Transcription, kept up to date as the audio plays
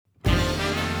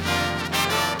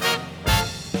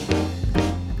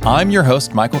I'm your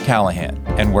host, Michael Callahan,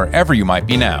 and wherever you might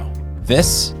be now,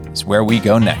 this is where we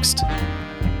go next.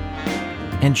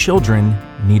 And children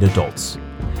need adults.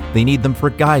 They need them for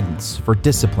guidance, for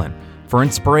discipline, for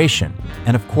inspiration,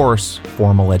 and of course,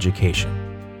 formal education.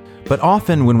 But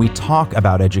often when we talk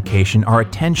about education, our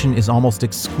attention is almost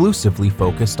exclusively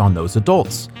focused on those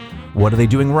adults. What are they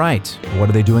doing right? What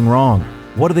are they doing wrong?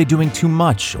 What are they doing too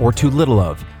much or too little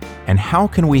of? And how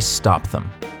can we stop them?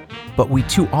 But we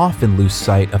too often lose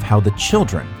sight of how the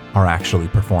children are actually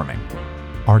performing.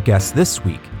 Our guest this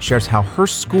week shares how her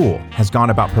school has gone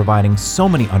about providing so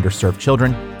many underserved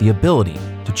children the ability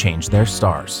to change their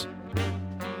stars.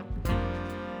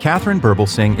 Katharine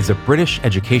Birbalsingh is a British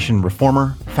education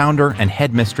reformer, founder, and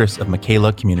headmistress of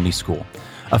Michaela Community School,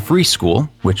 a free school,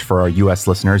 which for our U.S.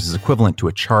 listeners is equivalent to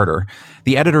a charter,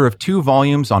 the editor of 2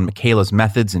 volumes on Michaela's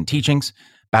methods and teachings,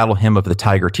 Battle Hymn of the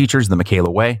Tiger Teachers, The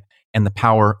Michaela Way, and The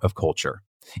Power of Culture.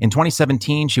 In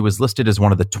 2017, she was listed as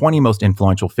one of the 20 most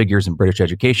influential figures in British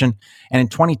education, and in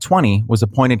 2020 was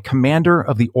appointed Commander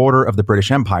of the Order of the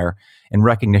British Empire in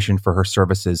recognition for her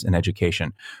services in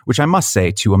education, which I must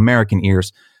say, to American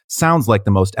ears, sounds like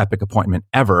the most epic appointment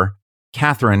ever.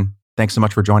 Katharine, thanks so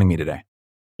much for joining me today.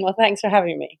 Well, thanks for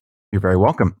having me. You're very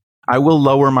welcome. I will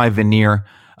lower my veneer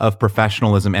of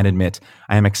professionalism and admit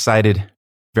I am excited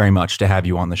very much to have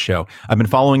you on the show. I've been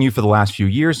following you for the last few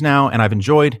years now, and I've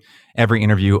enjoyed every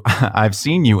interview I've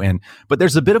seen you in. But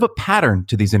there's a bit of a pattern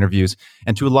to these interviews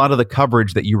and to a lot of the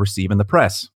coverage that you receive in the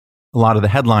press. A lot of the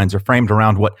headlines are framed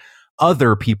around what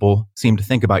other people seem to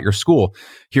think about your school.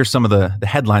 Here's some of the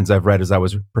headlines I've read as I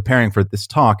was preparing for this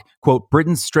talk. Quote,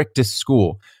 Britain's strictest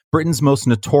school. Britain's most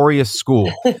notorious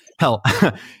school. Hell,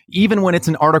 even when it's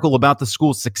an article about the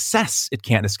school's success, it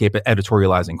can't escape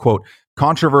editorializing. Quote,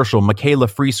 controversial Michaela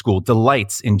Free School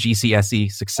delights in GCSE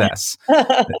success.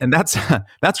 And that's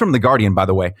from The Guardian, by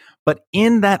the way. But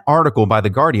in that article by The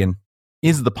Guardian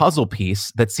is the puzzle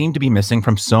piece that seemed to be missing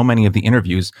from so many of the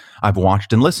interviews I've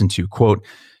watched and listened to. Quote,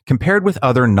 compared with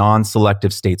other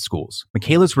non-selective state schools,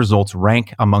 Michaela's results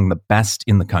rank among the best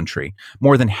in the country.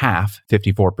 More than half,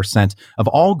 54%, of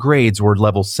all grades were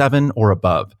level 7 or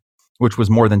above, which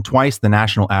was more than twice the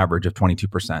national average of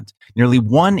 22%. Nearly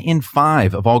 1 in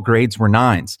 5 of all grades were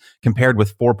 9s, compared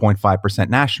with 4.5%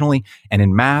 nationally, and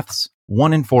in maths,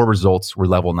 1 in 4 results were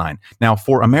level 9. Now,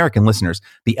 for American listeners,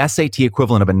 the SAT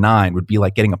equivalent of a 9 would be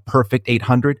like getting a perfect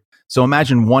 800. So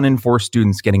imagine 1 in 4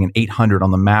 students getting an 800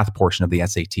 on the math portion of the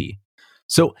SAT.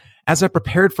 So as I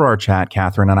prepared for our chat,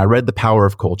 Katharine, and I read The Power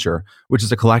of Culture, which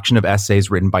is a collection of essays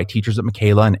written by teachers at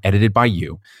Michaela and edited by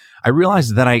you, I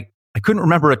realized that I couldn't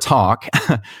remember a talk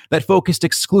that focused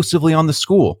exclusively on the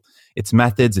school, its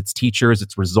methods, its teachers,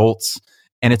 its results,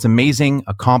 and its amazing,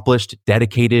 accomplished,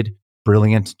 dedicated,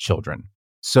 brilliant children.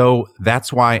 So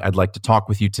that's why I'd like to talk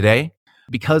with you today.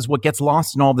 Because what gets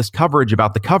lost in all this coverage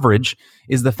about the coverage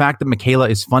is the fact that Michaela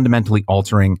is fundamentally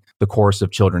altering the course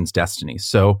of children's destinies.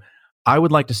 So I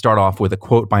would like to start off with a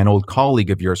quote by an old colleague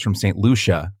of yours from St.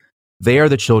 Lucia. They are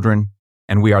the children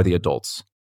and we are the adults.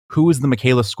 Who is the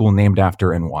Michaela school named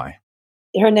after and why?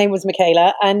 Her name was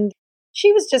Michaela, and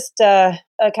she was just a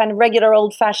kind of regular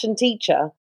old-fashioned teacher.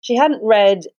 She hadn't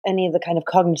read any of the kind of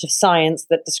cognitive science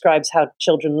that describes how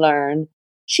children learn.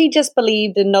 She just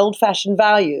believed in old-fashioned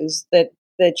values that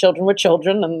the children were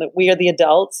children and that we are the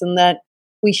adults and that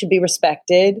we should be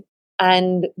respected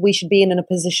and we should be in a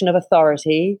position of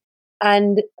authority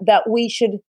and that we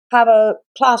should have a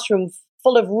classroom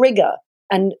full of rigor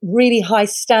and really high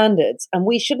standards, and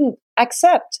we shouldn't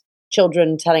accept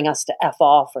children telling us to F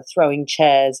off or throwing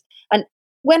chairs. And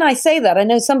when I say that, I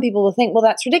know some people will think, well,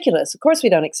 that's ridiculous. Of course we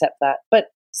don't accept that. But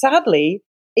sadly,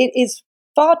 it is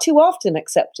far too often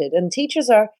accepted, and teachers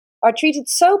are treated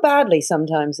so badly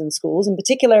sometimes in schools, in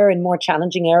particular in more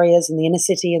challenging areas in the inner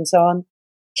city and so on.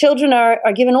 Children are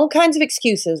given all kinds of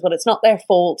excuses. Well, it's not their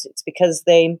fault. It's because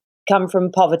they come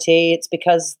from poverty. It's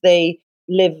because they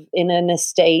live in an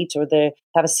estate, or they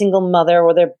have a single mother,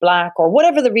 or they're black, or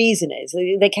whatever the reason is.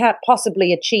 They can't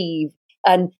possibly achieve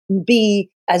and be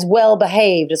as well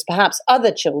behaved as perhaps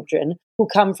other children who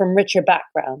come from richer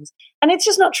backgrounds. And it's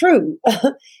just not true.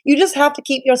 You just have to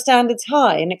keep your standards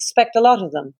high and expect a lot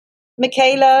of them.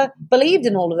 Michaela believed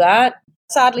in all of that.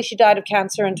 Sadly, she died of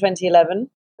cancer in 2011.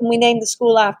 And we named the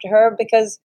school after her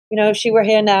because, if she were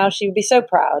here now, she would be so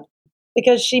proud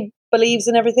because she believes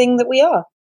in everything that we are.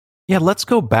 Yeah, let's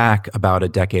go back about a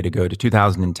decade ago to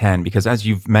 2010, because as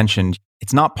you've mentioned,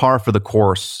 it's not par for the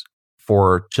course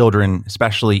for children,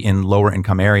 especially in lower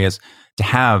income areas, to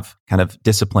have kind of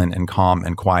discipline and calm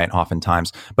and quiet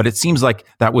oftentimes. But it seems like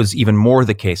that was even more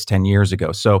the case 10 years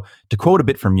ago. So to quote a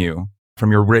bit from you,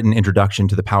 from your written introduction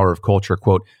to The Power of Culture,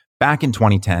 quote, Back in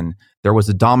 2010, there was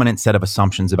a dominant set of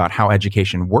assumptions about how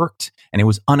education worked, and it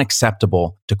was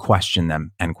unacceptable to question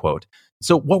them, end quote.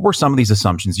 So what were some of these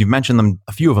assumptions? You've mentioned them,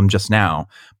 a few of them just now,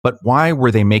 but why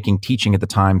were they making teaching at the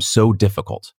time so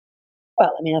difficult?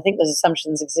 Well, I mean, I think those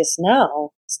assumptions exist now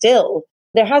still.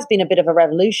 There has been a bit of a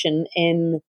revolution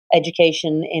in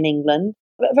education in England,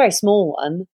 a very small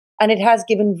one, and it has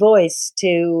given voice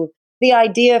to the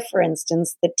idea, for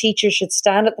instance, that teachers should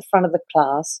stand at the front of the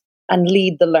class and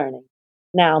lead the learning.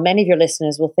 Now, many of your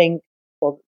listeners will think,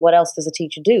 well, what else does a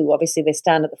teacher do? Obviously, they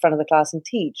stand at the front of the class and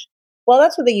teach. Well,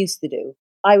 that's what they used to do.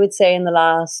 I would say in the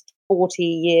last 40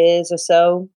 years or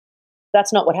so,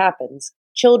 that's not what happens.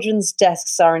 Children's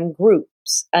desks are in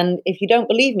groups. And if you don't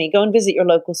believe me, go and visit your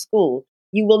local school.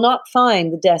 You will not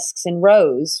find the desks in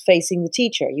rows facing the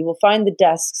teacher. You will find the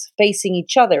desks facing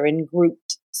each other in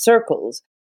grouped circles.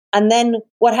 And then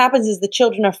what happens is the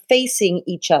children are facing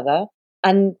each other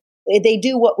and they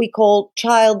do what we call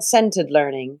child-centered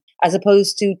learning as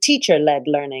opposed to teacher-led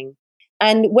learning.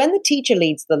 And when the teacher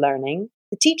leads the learning,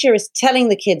 the teacher is telling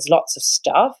the kids lots of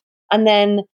stuff and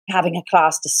then having a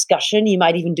class discussion. You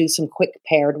might even do some quick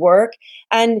paired work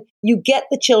and you get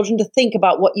the children to think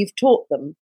about what you've taught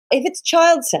them. If it's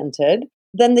child-centered,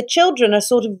 then the children are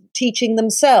sort of teaching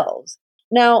themselves.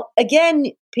 Now, again,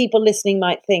 people listening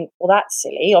might think, well, that's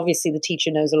silly. Obviously, the teacher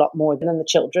knows a lot more than the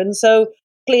children. So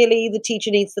clearly, the teacher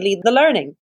needs to lead the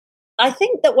learning. I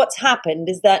think that what's happened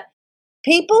is that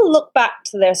people look back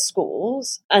to their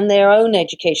schools and their own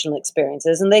educational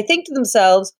experiences, and they think to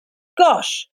themselves,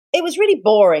 gosh, it was really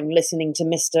boring listening to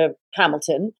Mr.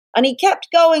 Hamilton. And he kept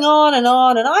going on, and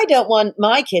I don't want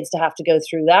my kids to have to go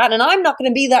through that, and I'm not going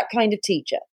to be that kind of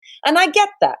teacher. And I get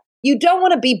that. You don't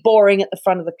want to be boring at the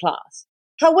front of the class.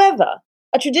 However,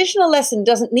 a traditional lesson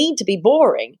doesn't need to be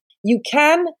boring. You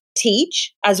can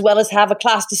teach as well as have a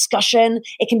class discussion.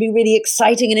 It can be really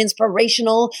exciting and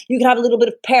inspirational. You can have a little bit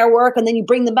of pair work and then you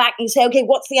bring them back and you say, okay,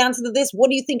 what's the answer to this? What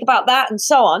do you think about that? And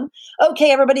so on. Okay,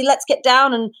 everybody, let's get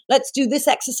down and let's do this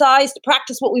exercise to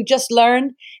practice what we've just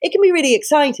learned. It can be really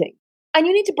exciting. And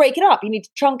you need to break it up. You need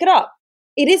to chunk it up.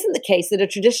 It isn't the case that a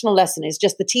traditional lesson is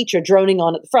just the teacher droning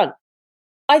on at the front.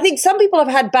 I think some people have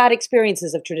had bad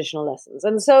experiences of traditional lessons.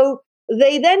 And so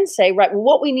they then say, right, well,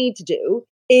 what we need to do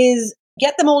is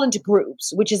get them all into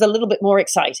groups, which is a little bit more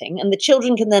exciting. And the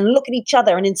children can then look at each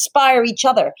other and inspire each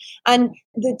other. And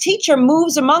the teacher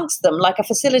moves amongst them like a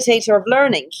facilitator of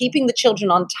learning, keeping the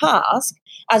children on task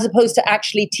as opposed to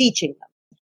actually teaching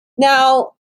them.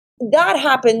 Now, that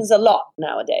happens a lot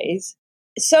nowadays.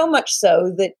 So much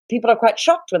so that people are quite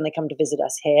shocked when they come to visit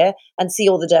us here and see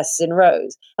all the desks in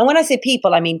rows. And when I say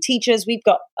people, I mean teachers. We've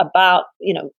got about,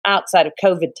 outside of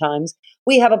COVID times,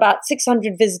 we have about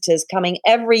 600 visitors coming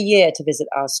every year to visit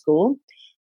our school.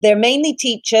 They're mainly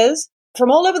teachers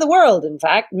from all over the world, in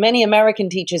fact, many American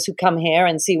teachers who come here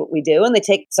and see what we do, and they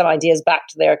take some ideas back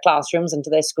to their classrooms and to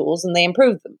their schools, and they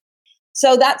improve them.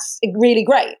 So that's really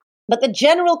great. But the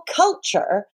general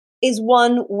culture is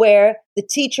one where the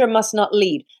teacher must not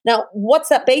lead. Now, what's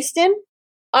that based in?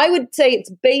 I would say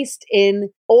it's based in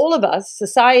all of us,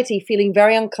 society, feeling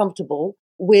very uncomfortable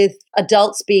with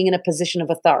adults being in a position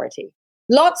of authority.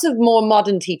 Lots of more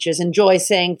modern teachers enjoy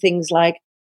saying things like,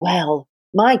 well,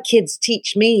 my kids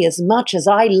teach me as much as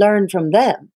I learn from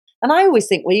them. And I always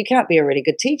think, well, you can't be a really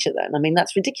good teacher then. I mean,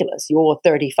 that's ridiculous. You're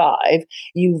 35,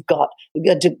 you've got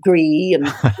a degree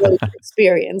and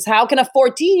experience. How can a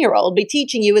 14-year-old be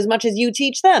teaching you as much as you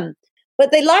teach them?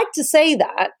 But they like to say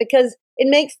that because it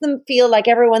makes them feel like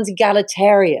everyone's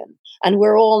egalitarian and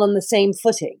we're all on the same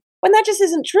footing. When that just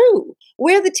isn't true.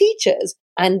 We're the teachers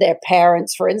and their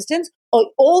parents, for instance,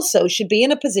 also should be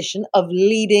in a position of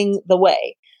leading the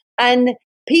way. And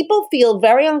people feel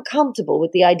very uncomfortable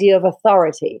with the idea of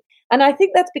authority. And I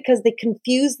think that's because they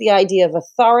confuse the idea of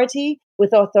authority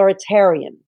with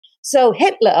authoritarian. So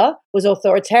Hitler was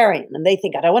authoritarian, and they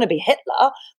think, I don't want to be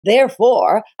Hitler.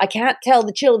 Therefore, I can't tell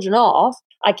the children off.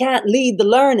 I can't lead the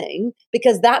learning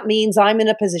because that means I'm in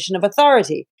a position of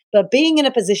authority. But being in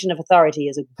a position of authority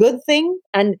is a good thing.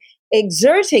 And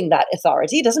exerting that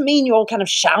authority doesn't mean you're all kind of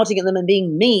shouting at them and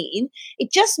being mean.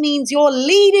 It just means you're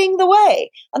leading the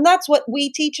way. And that's what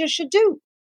we teachers should do.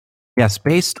 Yes,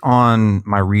 based on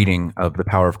my reading of The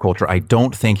Power of Culture, I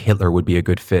don't think Hitler would be a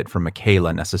good fit for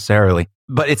Michaela necessarily.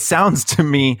 But it sounds to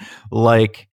me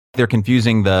like they're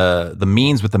confusing the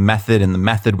means with the method and the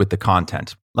method with the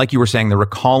content. Like you were saying, they're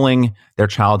recalling their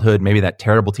childhood, maybe that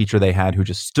terrible teacher they had who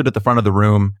just stood at the front of the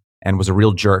room and was a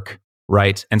real jerk,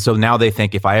 right? And so now they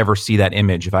think if I ever see that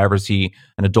image, if I ever see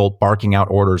an adult barking out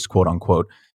orders, quote unquote,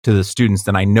 to the students,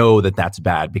 then I know that that's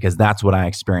bad because that's what I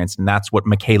experienced and that's what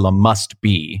Michaela must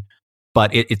be.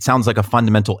 but it sounds like a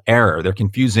fundamental error. They're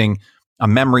confusing a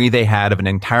memory they had of an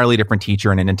entirely different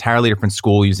teacher in an entirely different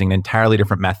school using an entirely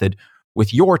different method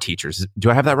with your teachers. Do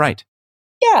I have that right?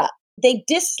 Yeah, they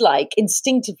dislike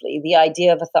instinctively the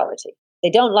idea of authority. They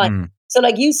don't like. Mm, So,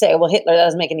 like you say, well, Hitler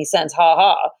doesn't make any sense. Ha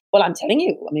ha. Well, I'm telling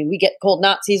you, I mean, we get called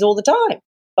Nazis all the time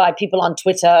by people on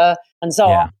Twitter and so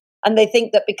yeah, on. And they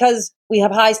think that because we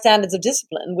have high standards of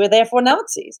discipline, we're therefore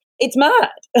Nazis. It's mad.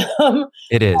 Um,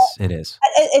 it is. It is.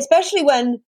 Especially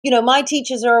when, my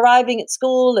teachers are arriving at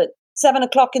school at 7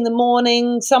 o'clock in the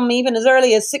morning, some even as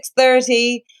early as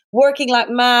 6:30, working like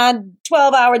mad,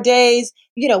 12-hour days.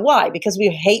 Why? Because we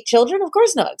hate children? Of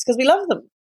course not. It's because we love them.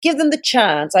 Give them the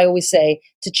chance, I always say,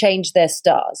 to change their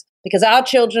stars. Because our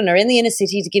children are in the inner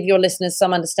city, to give your listeners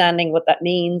some understanding what that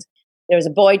means. There was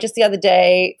a boy just the other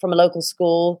day from a local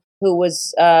school who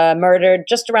was murdered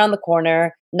just around the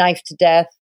corner, knifed to death.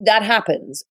 That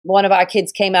happens. One of our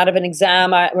kids came out of an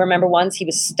exam. I remember once he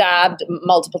was stabbed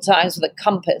multiple times with a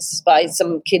compass by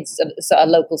some kids at a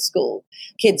local school.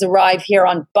 Kids arrive here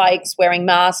on bikes wearing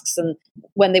masks, and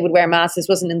when they would wear masks, this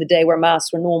wasn't in the day where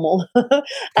masks were normal.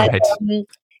 And,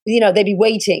 Right. they'd be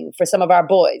waiting for some of our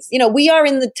boys. We are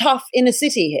in the tough inner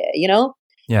city here,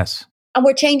 Yes. and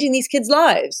we're changing these kids'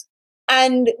 lives.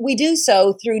 And we do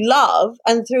so through love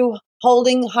and through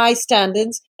holding high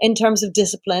standards in terms of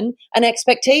discipline and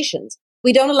expectations.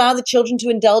 We don't allow the children to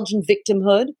indulge in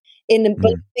victimhood, in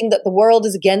believing that the world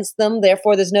is against them,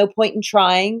 therefore there's no point in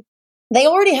trying. They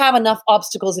already have enough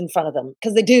obstacles in front of them,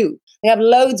 because they do. They have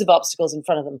loads of obstacles in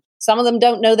front of them. Some of them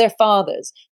don't know their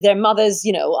fathers. Their mothers,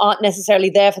 aren't necessarily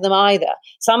there for them either.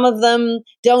 Some of them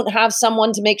don't have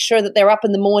someone to make sure that they're up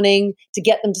in the morning to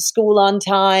get them to school on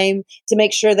time, to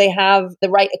make sure they have the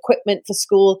right equipment for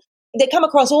school. They come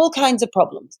across all kinds of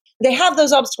problems. They have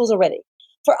those obstacles already.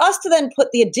 For us to then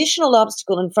put the additional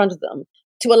obstacle in front of them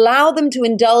to allow them to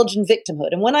indulge in victimhood.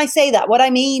 And when I say that, what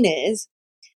I mean is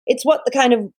it's what the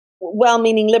kind of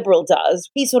well-meaning liberal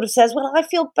does. He sort of says, well, I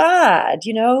feel bad.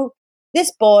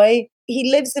 This boy,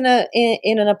 he lives in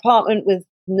an apartment with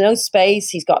no space.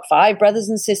 He's got 5 brothers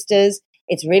and sisters.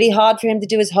 It's really hard for him to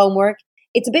do his homework.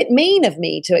 It's a bit mean of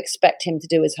me to expect him to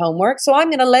do his homework, so I'm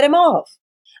going to let him off.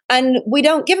 And we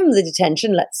don't give him the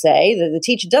detention, let's say. The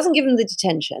teacher doesn't give him the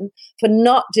detention for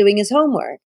not doing his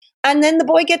homework. And then the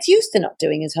boy gets used to not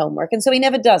doing his homework, and so he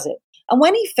never does it. And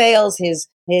when he fails his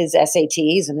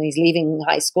SATs and he's leaving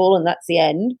high school and that's the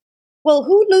end, well,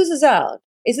 who loses out?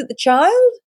 Is it the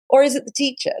child or is it the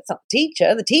teacher? It's not the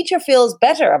teacher. The teacher feels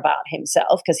better about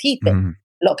himself because he thinks,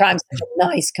 look, I'm such a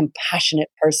nice, compassionate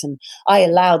person. I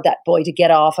allowed that boy to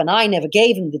get off and I never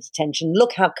gave him the detention.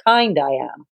 Look how kind I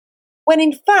am. When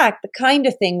in fact, the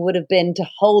kinder thing would have been to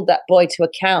hold that boy to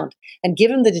account and give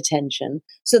him the detention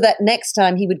so that next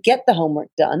time he would get the homework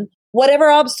done,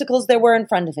 whatever obstacles there were in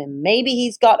front of him. Maybe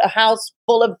he's got a house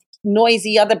full of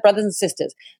noisy other brothers and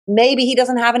sisters. Maybe he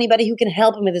doesn't have anybody who can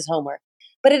help him with his homework.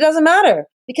 But it doesn't matter,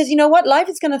 because you know what? Life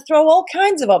is going to throw all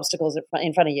kinds of obstacles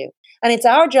in front of you. And it's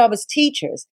our job as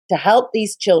teachers to help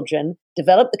these children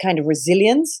develop the kind of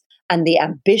resilience and the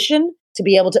ambition to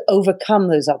be able to overcome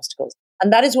those obstacles.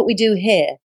 And that is what we do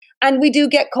here. And we do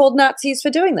get called Nazis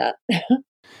for doing that.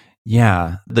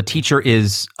 Yeah, the teacher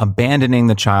is abandoning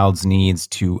the child's needs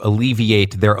to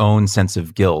alleviate their own sense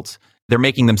of guilt. They're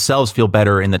making themselves feel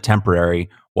better in the temporary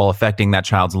while affecting that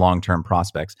child's long-term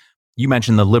prospects. You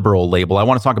mentioned the liberal label. I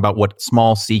want to talk about what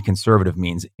small c conservative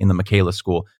means in the Michaela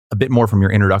School. A bit more from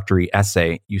your introductory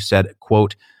essay. You said,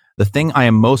 quote, "The thing I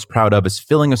am most proud of is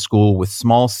filling a school with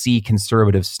small c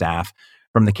conservative staff,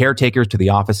 from the caretakers to the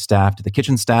office staff, to the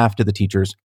kitchen staff, to the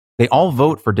teachers. They all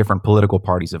vote for different political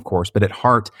parties, of course, but at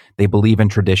heart, they believe in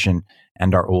tradition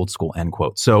and are old school," end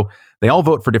quote. So they all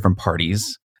vote for different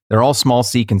parties. They're all small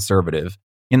c conservative.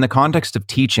 In the context of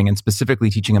teaching, and specifically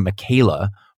teaching at Michaela,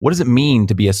 what does it mean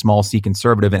to be a small c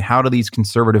conservative, and how do these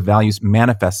conservative values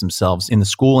manifest themselves in the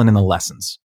school and in the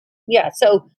lessons? Yeah,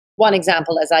 so one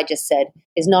example, as I just said,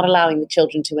 is not allowing the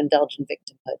children to indulge in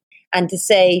victimhood and to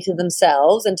say to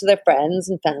themselves and to their friends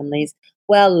and families,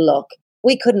 well, look,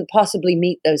 we couldn't possibly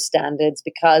meet those standards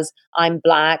because I'm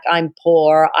Black, I'm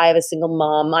poor, I have a single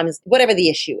mom, whatever the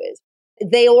issue is.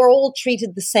 They are all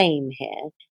treated the same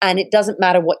here, and it doesn't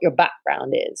matter what your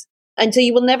background is. And so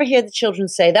you will never hear the children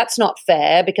say, that's not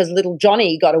fair because little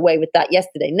Johnny got away with that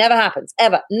yesterday. Never happens,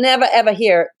 ever. Never, ever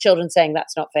hear children saying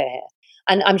that's not fair here.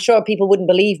 And I'm sure people wouldn't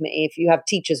believe me if you have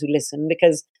teachers who listen,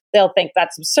 because they'll think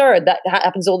that's absurd. That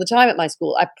happens all the time at my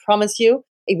school. I promise you,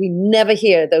 we never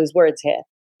hear those words here,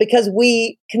 because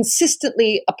we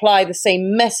consistently apply the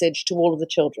same message to all of the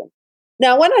children.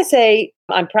 Now, when I say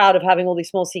I'm proud of having all these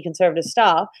small C conservative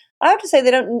staff, I have to say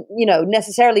they don't,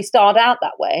 necessarily start out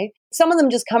that way. Some of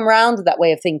them just come around to that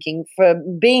way of thinking for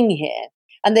being here.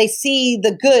 And they see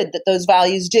the good that those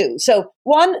values do. So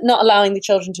one, not allowing the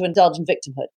children to indulge in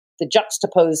victimhood. The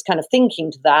juxtaposed kind of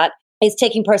thinking to that is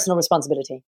taking personal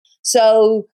responsibility.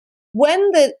 So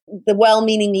when the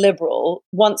well-meaning liberal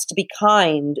wants to be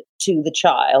kind to the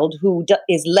child who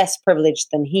is less privileged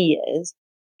than he is,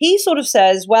 he sort of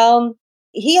says, well,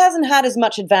 he hasn't had as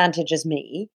much advantage as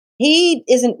me. He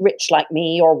isn't rich like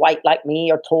me or white like me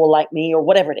or tall like me or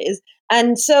whatever it is.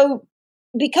 And so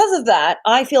because of that,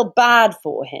 I feel bad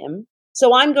for him.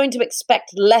 So I'm going to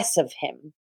expect less of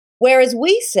him. Whereas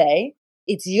we say,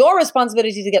 it's your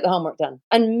responsibility to get the homework done.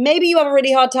 And maybe you have a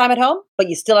really hard time at home, but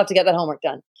you still have to get that homework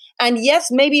done. And yes,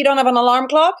 maybe you don't have an alarm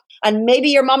clock, and maybe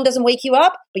your mom doesn't wake you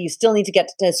up, but you still need to get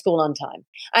to school on time.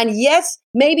 And yes,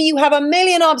 maybe you have a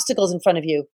million obstacles in front of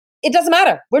you. It doesn't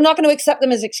matter. We're not going to accept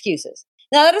them as excuses.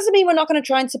 Now, that doesn't mean we're not going to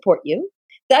try and support you.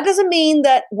 That doesn't mean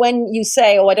that when you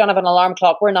say, oh, I don't have an alarm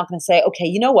clock, we're not going to say, okay,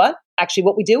 you know what? Actually,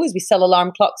 what we do is we sell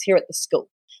alarm clocks here at the school.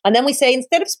 And then we say,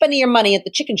 instead of spending your money at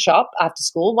the chicken shop after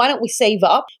school, why don't we save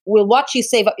up? We'll watch you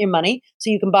save up your money so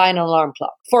you can buy an alarm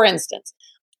clock, for instance.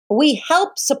 We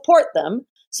help support them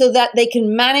so that they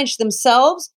can manage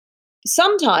themselves,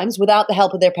 sometimes without the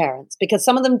help of their parents, because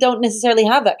some of them don't necessarily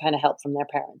have that kind of help from their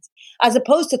parents, as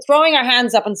opposed to throwing our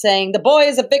hands up and saying, the boy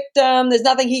is a victim, there's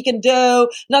nothing he can do,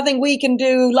 nothing we can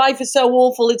do, life is so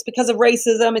awful, it's because of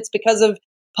racism, it's because of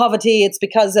poverty, it's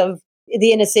because of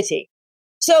the inner city.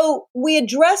 So we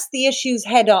address the issues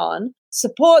head on,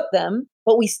 support them,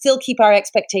 but we still keep our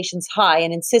expectations high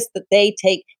and insist that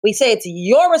we say it's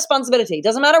your responsibility. It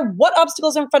doesn't matter what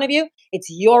obstacles are in front of you, it's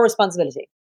your responsibility.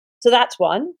 So that's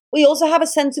one. We also have a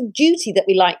sense of duty that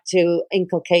we like to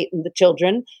inculcate in the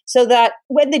children so that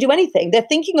when they do anything, they're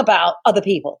thinking about other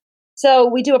people. So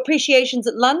we do appreciations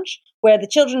at lunch where the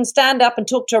children stand up and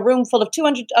talk to a room full of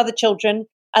 200 other children.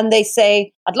 And they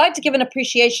say, I'd like to give an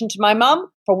appreciation to my mom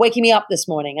for waking me up this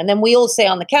morning. And then we all say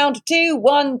on the count of 2,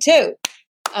 1, 2,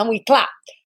 and we clap.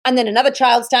 And then another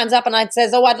child stands up and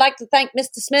says, oh, I'd like to thank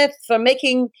Mr. Smith for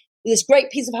making this great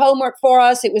piece of homework for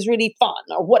us. It was really fun,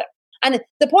 or whatever. And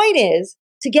the point is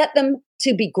to get them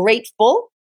to be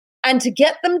grateful and to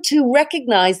get them to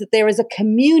recognize that there is a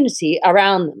community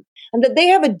around them and that they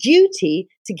have a duty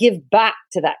to give back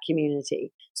to that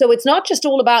community. So it's not just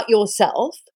all about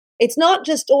yourself. It's not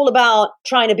just all about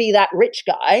trying to be that rich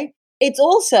guy. It's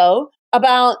also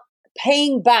about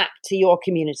paying back to your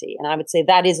community. And I would say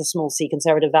that is a small C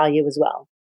conservative value as well.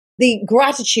 The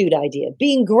gratitude idea,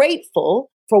 being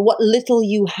grateful for what little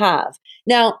you have.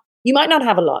 Now, you might not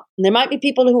have a lot, and there might be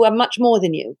people who have much more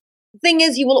than you. The thing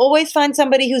is, you will always find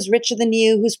somebody who's richer than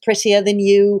you, who's prettier than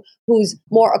you, who's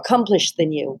more accomplished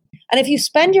than you. And if you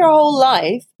spend your whole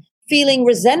life feeling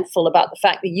resentful about the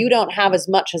fact that you don't have as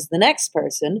much as the next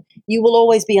person, you will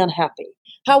always be unhappy.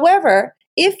 However,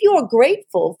 if you're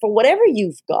grateful for whatever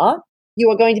you've got, you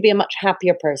are going to be a much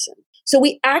happier person. So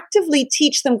we actively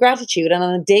teach them gratitude, and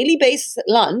on a daily basis at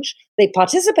lunch, they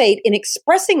participate in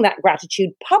expressing that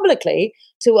gratitude publicly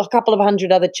to a couple of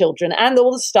hundred other children and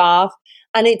all the staff.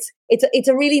 And it's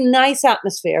a really nice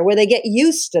atmosphere where they get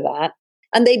used to that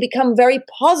and they become very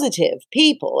positive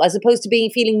people as opposed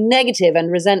to feeling negative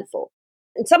and resentful.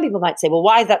 And some people might say, well,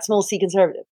 why is that small C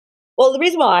conservative? Well, the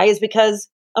reason why is because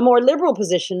a more liberal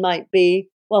position might be,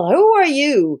 well, who are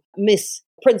you, Miss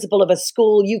Principal of a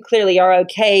school? You clearly are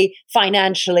okay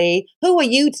financially. Who are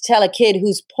you to tell a kid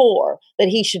who's poor that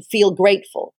he should feel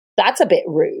grateful? That's a bit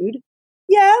rude.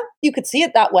 Yeah, you could see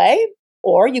it that way.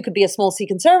 Or you could be a small C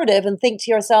conservative and think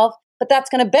to yourself, but that's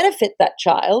going to benefit that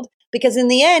child because in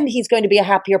the end, he's going to be a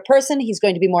happier person. He's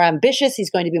going to be more ambitious. He's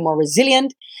going to be more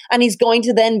resilient. And he's going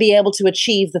to then be able to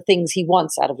achieve the things he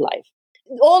wants out of life.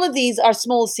 All of these are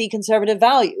small C conservative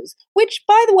values, which,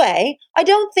 by the way, I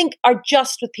don't think are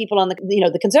just with people on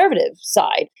the conservative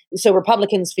side. So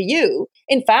Republicans for you.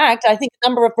 In fact, I think a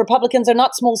number of Republicans are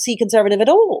not small C conservative at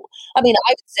all. I mean,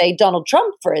 I would say Donald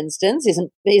Trump, for instance,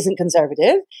 isn't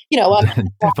conservative.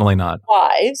 Definitely not.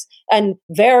 Wives and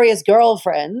various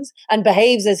girlfriends and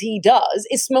behaves as he does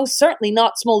is most certainly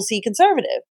not small C conservative.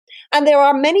 And there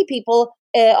are many people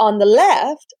on the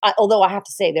left, although I have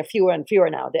to say they're fewer and fewer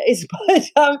nowadays, but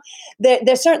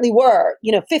there certainly were,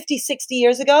 50, 60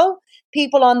 years ago,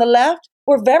 people on the left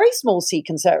were very small C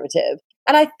conservative.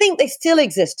 And I think they still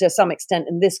exist to some extent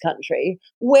in this country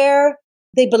where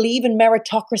they believe in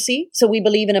meritocracy. So we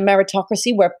believe in a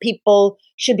meritocracy where people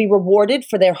should be rewarded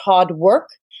for their hard work.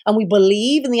 And we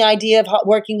believe in the idea of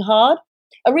working hard.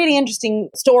 A really interesting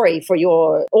story for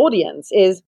your audience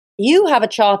is you have a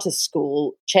charter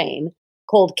school chain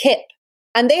called KIP.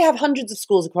 And they have hundreds of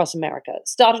schools across America,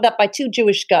 started up by two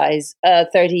Jewish guys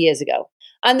 30 years ago.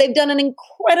 And they've done an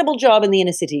incredible job in the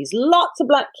inner cities. Lots of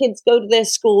Black kids go to their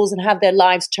schools and have their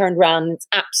lives turned around. It's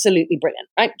absolutely brilliant,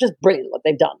 right? Just brilliant what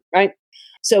they've done, right?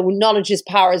 So knowledge is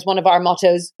power is one of our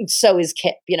mottos. So is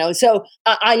KIP, So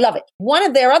I love it. One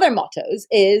of their other mottos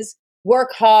is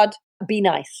work hard, be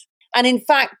nice. And in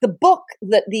fact, the book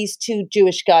that these two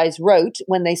Jewish guys wrote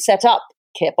when they set up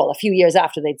KIP, a few years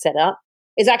after they'd set up,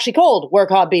 is actually called Work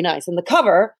Hard, Be Nice. And the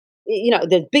cover,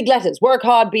 there's big letters, work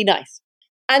hard, be nice.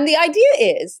 And the idea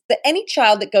is that any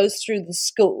child that goes through the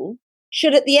school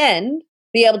should at the end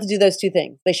be able to do those two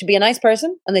things. They should be a nice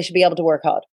person and they should be able to work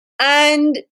hard.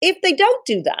 And if they don't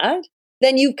do that,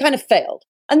 then you've kind of failed.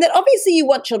 And that obviously you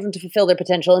want children to fulfill their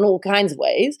potential in all kinds of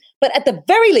ways. But at the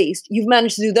very least, you've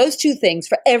managed to do those two things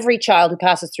for every child who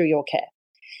passes through your care.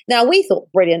 Now, we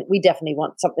thought, brilliant, we definitely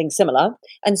want something similar.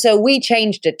 And so we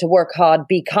changed it to work hard,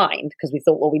 be kind, because we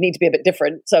thought, well, we need to be a bit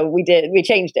different. So we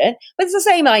changed it. But it's the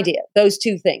same idea, those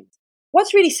two things.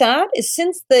 What's really sad is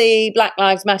since the Black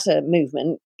Lives Matter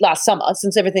movement last summer,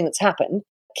 since everything that's happened,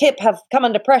 KIP have come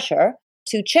under pressure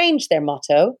to change their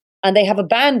motto, and they have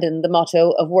abandoned the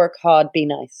motto of work hard, be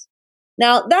nice.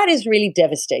 Now, that is really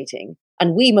devastating.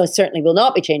 And we most certainly will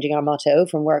not be changing our motto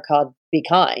from work hard, be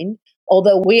kind.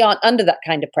 Although we aren't under that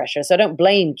kind of pressure. So I don't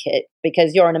blame KIP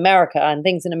because you're in America and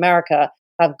things in America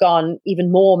have gone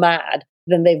even more mad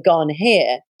than they've gone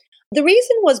here. The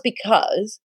reason was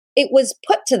because it was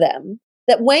put to them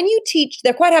that when you teach,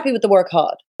 they're quite happy with the work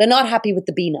hard. They're not happy with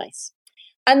the be nice.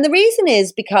 And the reason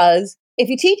is because if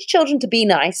you teach children to be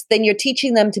nice, then you're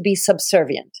teaching them to be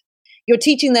subservient. You're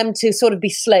teaching them to sort of be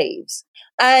slaves.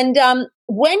 And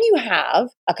when you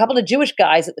have a couple of Jewish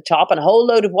guys at the top and a whole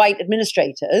load of white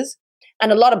administrators,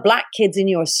 and a lot of Black kids in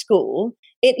your school,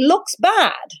 it looks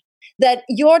bad that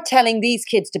you're telling these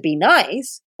kids to be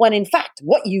nice when in fact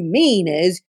what you mean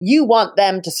is you want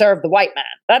them to serve the white man.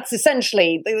 That's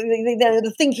essentially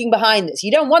the thinking behind this.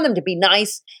 You don't want them to be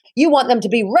nice. You want them to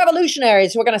be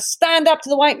revolutionaries who are going to stand up to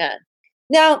the white man.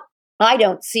 Now, I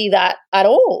don't see that at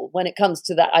all when it comes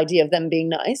to that idea of them being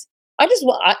nice. I just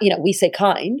want, we say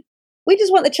kind. We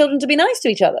just want the children to be nice to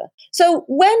each other. So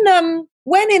when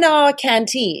in our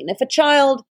canteen, if a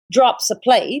child drops a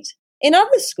plate, in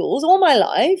other schools, all my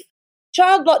life,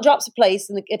 child drops a plate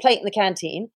in the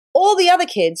canteen, all the other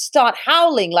kids start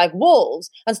howling like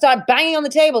wolves and start banging on the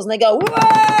tables and they go,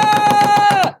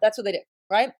 "Whoa!" That's what they do,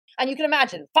 right? And you can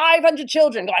imagine 500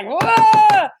 children going,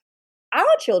 "Whoa!"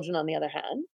 Our children, on the other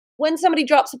hand, when somebody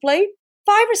drops a plate,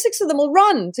 5 or 6 of them will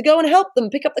run to go and help them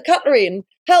pick up the cutlery and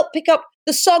help pick up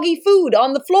the soggy food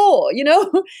on the floor,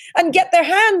 and get their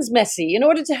hands messy in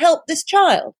order to help this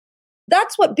child.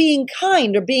 That's what being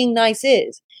kind or being nice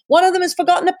is. One of them has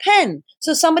forgotten a pen,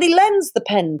 so somebody lends the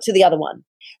pen to the other one.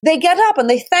 They get up and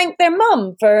they thank their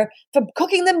mum for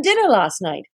cooking them dinner last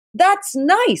night. That's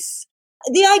nice.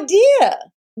 The idea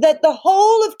that the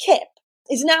whole of KIP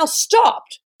is now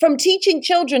stopped from teaching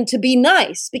children to be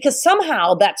nice because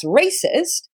somehow that's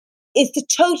racist is to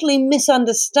totally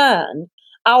misunderstand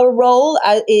our role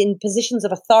in positions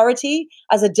of authority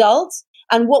as adults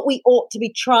and what we ought to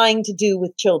be trying to do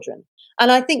with children.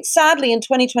 And I think sadly in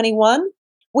 2021,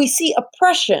 we see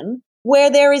oppression where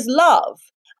there is love,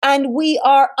 and we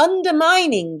are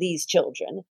undermining these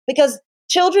children because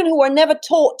children who are never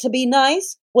taught to be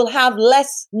nice will have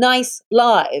less nice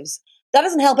lives. That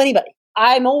doesn't help anybody.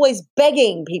 I'm always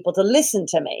begging people to listen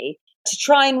to me to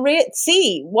try and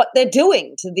see what they're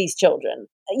doing to these children.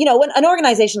 When an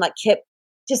organization like KIP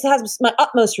just has my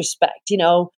utmost respect,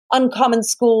 Uncommon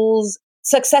Schools,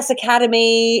 Success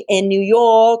Academy in New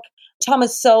York.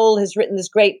 Thomas Sowell has written this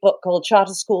great book called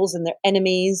Charter Schools and Their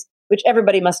Enemies, which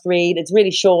everybody must read. It's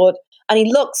really short. And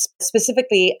he looks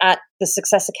specifically at the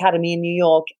Success Academy in New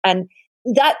York. And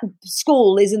that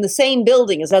school is in the same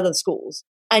building as other schools.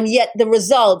 And yet the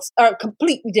results are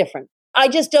completely different. I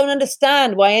just don't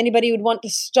understand why anybody would want to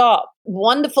stop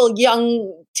wonderful young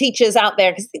teachers out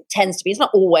there, because it tends to be, it's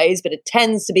not always, but it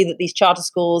tends to be that these charter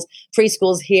schools, free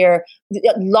schools here,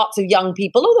 lots of young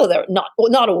people, although they're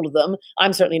not all of them.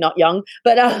 I'm certainly not young,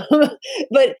 but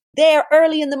they're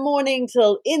early in the morning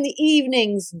till in the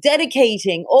evenings,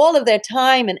 dedicating all of their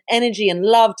time and energy and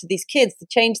love to these kids to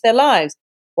change their lives.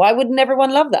 Why wouldn't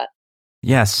everyone love that?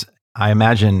 Yes. I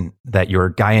imagine that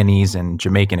your Guyanese and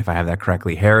Jamaican, if I have that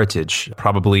correctly, heritage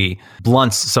probably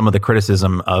blunts some of the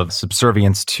criticism of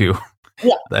subservience to,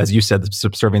 as you said, the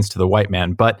subservience to the white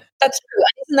man. But that's true.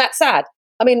 Isn't that sad?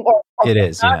 I mean, it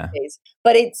is, yeah.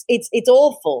 But it's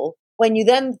awful when you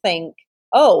then think,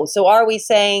 oh, so are we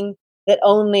saying that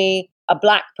only a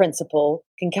black principal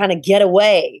can kind of get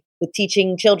away with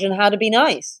teaching children how to be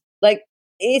nice. Like,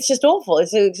 it's just awful. It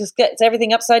just gets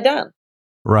everything upside down.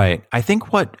 Right. I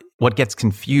think what gets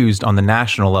confused on the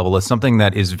national level is something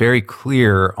that is very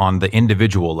clear on the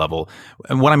individual level.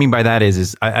 And what I mean by that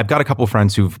is I've got a couple of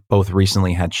friends who've both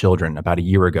recently had children about a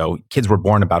year ago. Kids were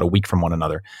born about a week from one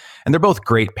another, and they're both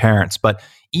great parents. But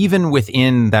even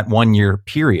within that 1 year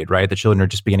period, right, the children are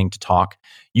just beginning to talk.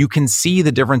 You can see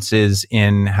the differences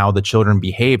in how the children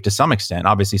behave to some extent.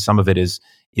 Obviously, some of it is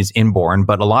inborn,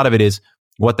 but a lot of it is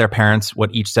what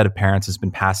each set of parents has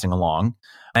been passing along.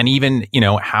 And even,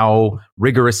 how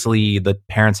rigorously the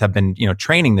parents have been,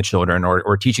 training the children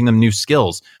or teaching them new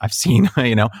skills. I've seen,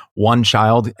 one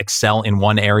child excel in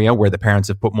one area where the parents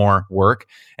have put more work,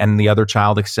 and the other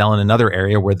child excel in another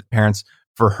area where the parents,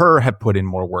 for her, have put in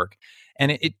more work.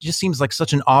 And it just seems like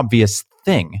such an obvious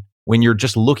thing when you're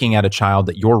just looking at a child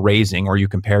that you're raising, or you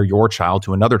compare your child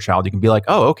to another child. You can be like,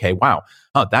 oh, okay, wow,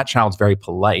 that child's very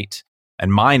polite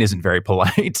and mine isn't very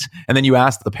polite. And then you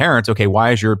ask the parents, okay,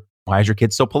 why is your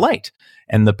kid so polite?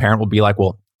 And the parent will be like,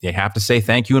 well, they have to say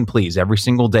thank you and please every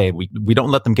single day. We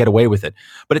don't let them get away with it.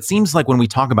 But it seems like when we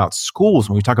talk about schools,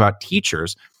 when we talk about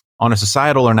teachers on a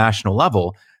societal or national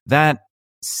level, that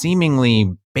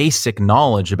seemingly basic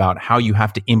knowledge about how you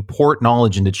have to import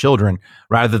knowledge into children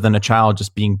rather than a child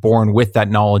just being born with that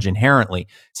knowledge inherently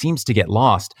seems to get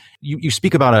lost. You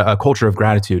speak about a culture of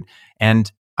gratitude,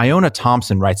 and Iona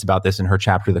Thompson writes about this in her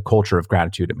chapter, The Culture of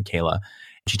Gratitude at Michaela.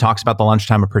 She talks about the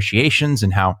lunchtime appreciations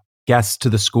and how guests to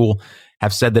the school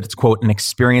have said that it's, quote, an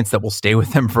experience that will stay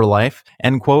with them for life,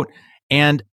 end quote.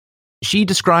 And she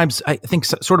describes, I think,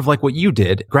 sort of like what you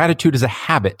did, gratitude as a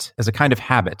habit, as a kind of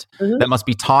habit that must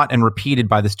be taught and repeated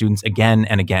by the students again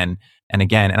and again and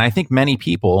again. And I think many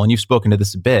people, and you've spoken to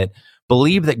this a bit,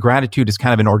 believe that gratitude is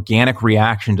kind of an organic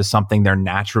reaction to something they're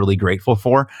naturally grateful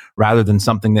for, rather than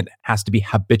something that has to be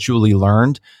habitually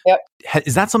learned. Yep.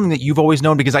 Is that something that you've always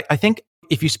known? Because I think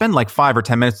if you spend like 5 or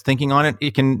 10 minutes thinking on it,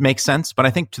 it can make sense. But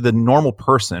I think to the normal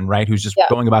person, right, who's just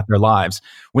going about their lives,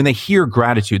 when they hear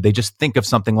gratitude, they just think of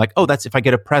something like, oh, that's if I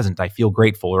get a present, I feel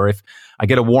grateful. Or if I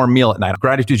get a warm meal at night,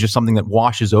 gratitude is just something that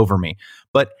washes over me.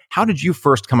 But how did you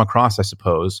first come across, I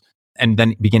suppose, and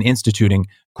then begin instituting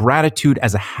gratitude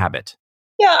as a habit?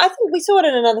 Yeah, I think we saw it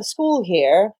in another school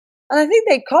here. And I think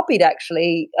they copied,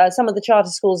 actually, some of the charter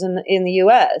schools in the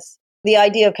US. The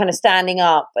idea of kind of standing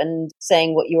up and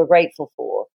saying what you were grateful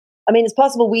for. I mean, it's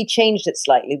possible we changed it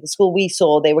slightly. The school we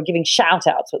saw, they were giving shout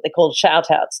outs, what they called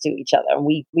shout outs to each other. And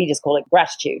we just call it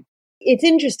gratitude. It's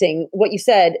interesting what you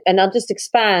said, and I'll just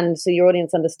expand so your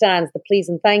audience understands the please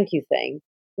and thank you thing.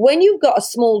 When you've got a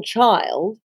small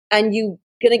child and you're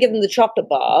going to give them the chocolate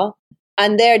bar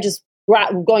and they're just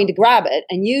going to grab it,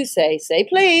 and you say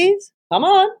please, come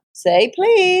on, say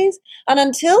please. And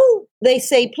until they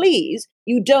say please,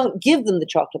 you don't give them the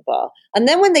chocolate bar. And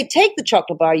then when they take the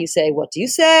chocolate bar, you say, what do you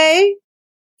say?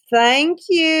 Thank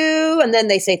you. And then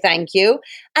they say thank you.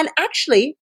 And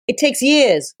actually, it takes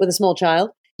years with a small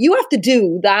child. You have to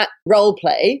do that role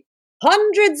play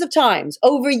hundreds of times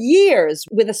over years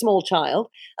with a small child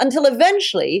until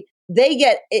eventually they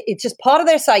get, it's just part of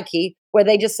their psyche where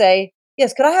they just say,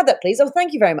 yes, could I have that, please? Oh,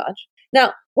 thank you very much.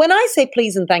 Now, when I say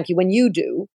please and thank you, when you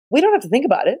do, we don't have to think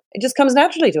about it. It just comes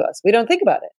naturally to us. We don't think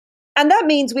about it. And that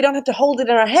means we don't have to hold it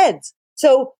in our heads.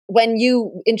 So when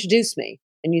you introduced me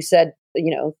and you said,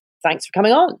 thanks for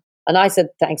coming on. And I said,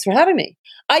 thanks for having me.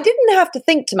 I didn't have to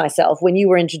think to myself when you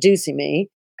were introducing me,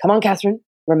 come on, Katharine,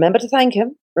 remember to thank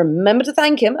him. Remember to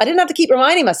thank him. I didn't have to keep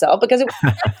reminding myself because it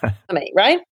was me,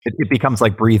 right? It becomes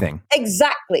like breathing.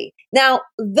 Exactly. Now,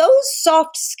 those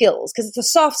soft skills, because it's a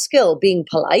soft skill, being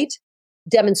polite,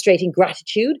 demonstrating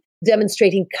gratitude,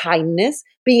 demonstrating kindness,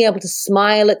 being able to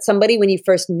smile at somebody when you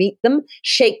first meet them,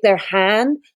 shake their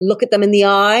hand, look at them in the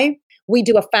eye. We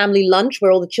do a family lunch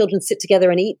where all the children sit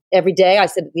together and eat every day. I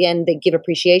said at the end, they give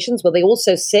appreciations. Well, they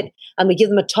also sit and we give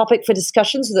them a topic for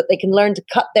discussion so that they can learn to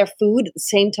cut their food at the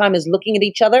same time as looking at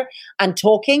each other and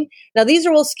talking. Now, these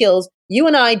are all skills you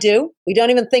and I do. We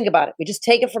don't even think about it. We just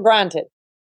take it for granted.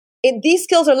 These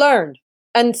skills are learned.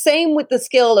 And same with the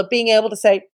skill of being able to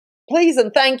say, please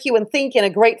and thank you and think in a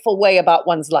grateful way about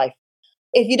one's life.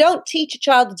 If you don't teach a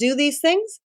child to do these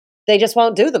things, they just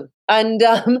won't do them. And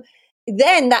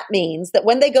then that means that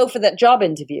when they go for that job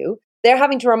interview, they're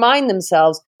having to remind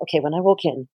themselves, okay, when I walk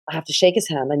in, I have to shake his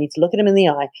hand. I need to look at him in the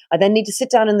eye. I then need to sit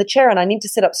down in the chair and I need to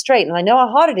sit up straight. And I know how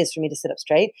hard it is for me to sit up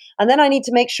straight. And then I need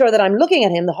to make sure that I'm looking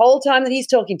at him the whole time that he's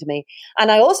talking to me.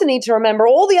 And I also need to remember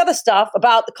all the other stuff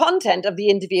about the content of the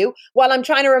interview while I'm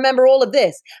trying to remember all of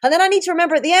this. And then I need to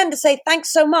remember at the end to say,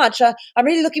 thanks so much. I'm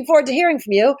really looking forward to hearing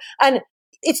from you. And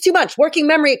it's too much. Working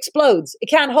memory explodes. It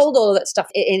can't hold all of that stuff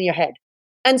in your head.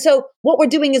 And so what we're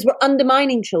doing is we're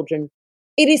undermining children.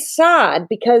 It is sad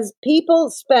because people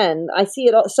spend, I see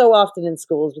it so often in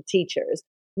schools with teachers,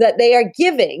 that they are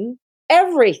giving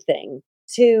everything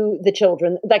to the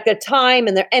children, like their time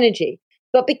and their energy.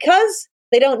 But because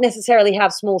they don't necessarily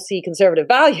have small c conservative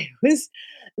values,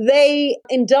 they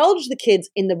indulge the kids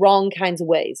in the wrong kinds of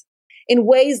ways, in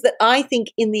ways that I think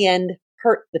in the end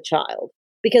hurt the child.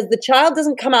 Because the child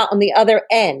doesn't come out on the other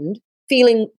end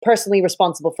feeling personally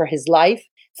responsible for his life,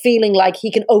 feeling like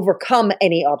he can overcome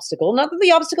any obstacle. Not that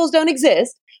the obstacles don't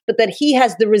exist, but that he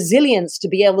has the resilience to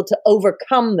be able to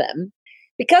overcome them.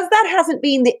 Because that hasn't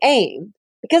been the aim.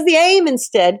 Because the aim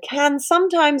instead can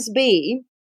sometimes be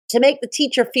to make the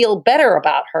teacher feel better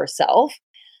about herself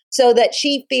so that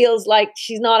she feels like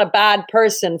she's not a bad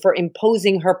person for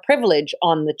imposing her privilege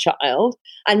on the child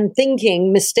and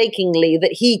thinking mistakenly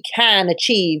that he can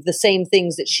achieve the same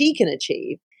things that she can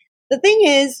achieve. The thing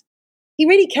is, he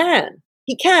really can.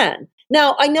 He can.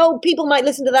 Now, I know people might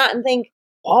listen to that and think,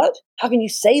 what? How can you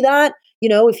say that? You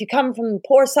know, if you come from the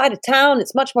poor side of town,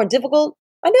 it's much more difficult.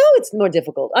 I know it's more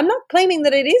difficult. I'm not claiming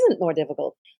that it isn't more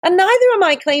difficult. And neither am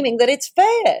I claiming that it's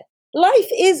fair. Life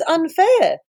is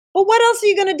unfair. But what else are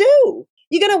you going to do?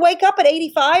 You're going to wake up at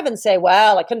 85 and say,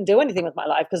 well, I couldn't do anything with my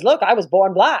life because look, I was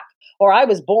born black, or I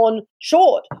was born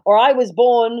short, or I was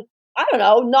born, I don't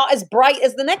know, not as bright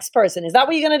as the next person. Is that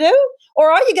what you're going to do?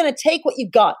 Or are you going to take what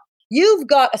you've got? You've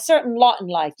got a certain lot in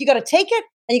life. You got to take it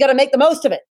and you got to make the most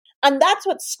of it. And that's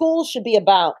what schools should be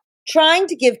about, trying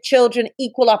to give children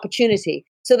equal opportunity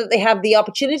so that they have the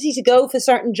opportunity to go for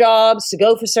certain jobs, to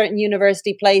go for certain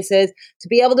university places, to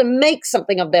be able to make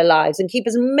something of their lives and keep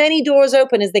as many doors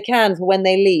open as they can for when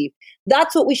they leave.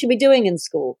 That's what we should be doing in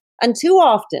school. And too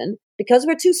often, because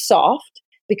we're too soft,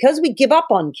 because we give up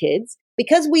on kids,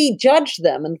 because we judge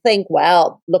them and think,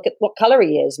 well, look at what color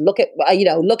he is. Look at,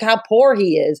 look how poor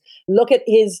he is. Look at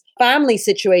his family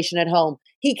situation at home.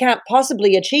 He can't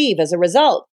possibly achieve as a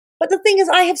result. But the thing is,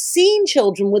 I have seen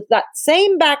children with that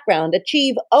same background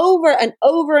achieve over and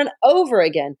over and over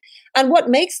again. And what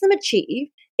makes them achieve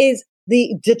is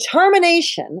the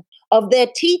determination of their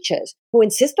teachers who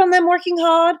insist on them working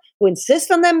hard, who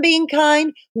insist on them being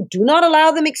kind, who do not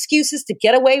allow them excuses to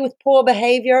get away with poor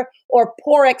behavior or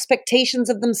poor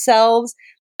expectations of themselves.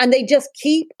 And they just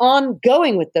keep on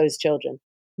going with those children.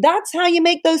 That's how you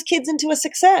make those kids into a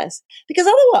success. Because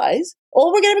otherwise,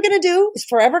 all we're ever going to do is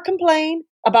forever complain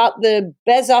about the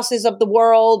Bezoses of the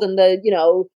world and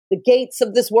the Gates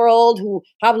of this world who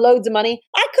have loads of money.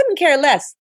 I couldn't care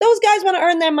less. Those guys want to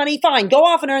earn their money. Fine, go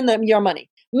off and earn your money.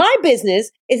 My business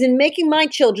is in making my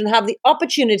children have the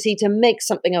opportunity to make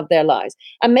something of their lives.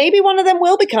 And maybe one of them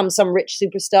will become some rich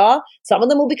superstar. Some of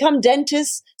them will become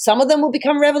dentists. Some of them will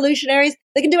become revolutionaries.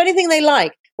 They can do anything they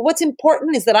like. But what's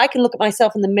important is that I can look at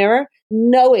myself in the mirror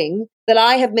knowing that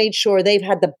I have made sure they've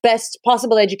had the best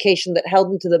possible education that held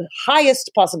them to the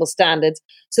highest possible standards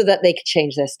so that they could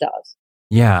change their stars.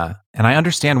 Yeah. And I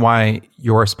understand why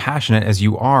you're as passionate as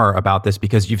you are about this,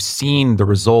 because you've seen the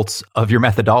results of your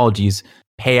methodologies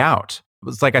pay out.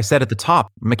 It's like I said at the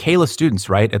top, Michaela students,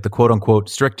 right, at the quote unquote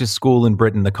strictest school in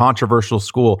Britain, the controversial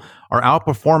school, are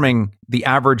outperforming the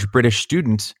average British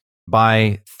student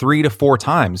by 3 to 4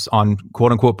 times on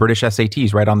quote unquote British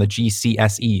SATs, right, on the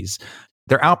GCSEs.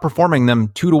 They're outperforming them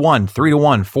 2 to 1, 3 to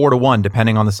 1, 4 to 1,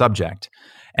 depending on the subject.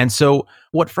 And so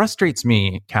what frustrates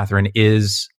me, Katharine,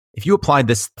 is if you applied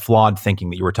this flawed thinking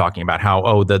that you were talking about,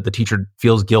 how, the teacher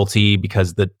feels guilty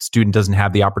because the student doesn't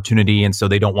have the opportunity and so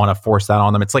they don't want to force that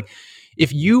on them. It's like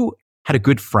if you had a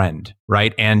good friend,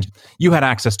 right? And you had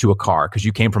access to a car because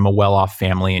you came from a well-off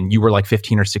family and you were like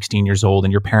 15 or 16 years old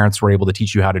and your parents were able to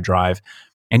teach you how to drive.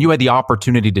 And you had the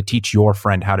opportunity to teach your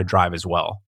friend how to drive as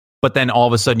well. But then all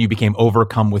of a sudden you became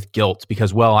overcome with guilt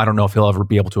because, well, I don't know if he'll ever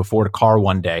be able to afford a car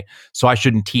one day. So I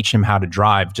shouldn't teach him how to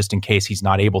drive just in case he's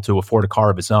not able to afford a car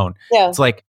of his own. Yeah. It's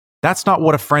like, that's not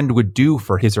what a friend would do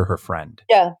for his or her friend.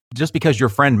 Yeah. Just because your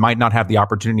friend might not have the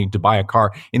opportunity to buy a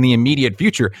car in the immediate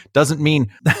future doesn't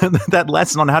mean that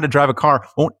lesson on how to drive a car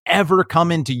won't ever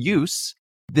come into use.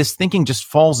 This thinking just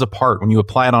falls apart when you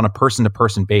apply it on a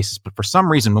person-to-person basis. But for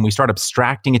some reason, when we start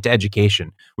abstracting it to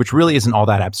education, which really isn't all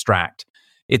that abstract,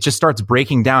 it just starts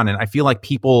breaking down. And I feel like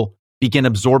people begin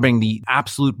absorbing the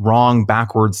absolute wrong,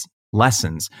 backwards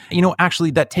lessons.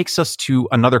 Actually, that takes us to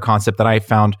another concept that I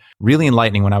found really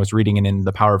enlightening when I was reading it in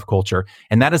The Power of Culture.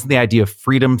 And that is the idea of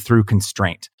freedom through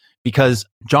constraint. because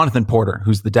Jonathan Porter,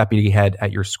 who's the deputy head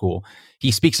at your school,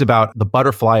 he speaks about the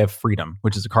Butterfly of Freedom,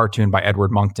 which is a cartoon by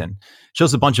Edward Monkton.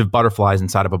 Shows a bunch of butterflies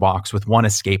inside of a box with one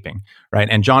escaping, right?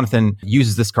 And Jonathan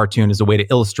uses this cartoon as a way to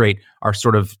illustrate our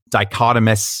sort of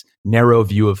dichotomous, narrow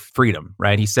view of freedom,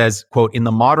 right? He says, quote, "In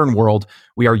the modern world,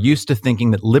 we are used to thinking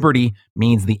that liberty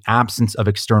means the absence of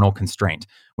external constraint.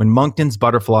 When Monkton's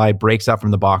butterfly breaks out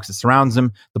from the box that surrounds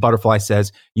him, the butterfly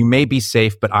says, 'You may be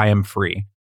safe, but I am free.'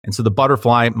 And so the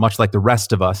butterfly, much like the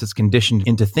rest of us, is conditioned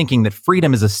into thinking that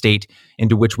freedom is a state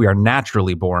into which we are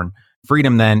naturally born.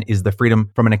 Freedom, then, is the freedom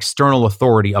from an external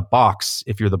authority, a box,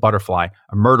 if you're the butterfly,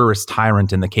 a murderous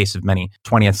tyrant in the case of many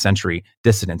 20th century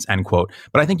dissidents," end quote.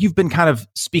 But I think you've been kind of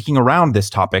speaking around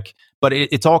this topic, but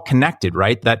it's all connected,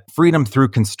 right? That freedom through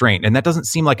constraint. And that doesn't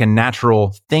seem like a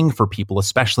natural thing for people,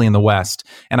 especially in the West.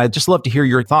 And I'd just love to hear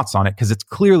your thoughts on it, because it's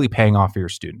clearly paying off for your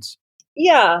students.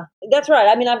 Yeah, that's right.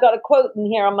 I mean, I've got a quote in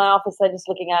here on my office I'm just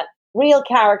looking at. Real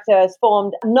character is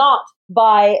formed not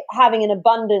by having an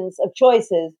abundance of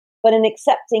choices, but in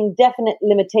accepting definite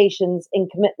limitations in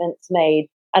commitments made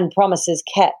and promises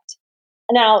kept.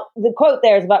 Now, the quote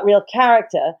there is about real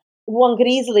character. One could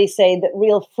easily say that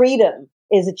real freedom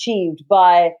is achieved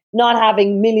by not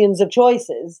having millions of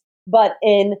choices, but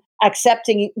in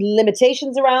accepting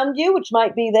limitations around you, which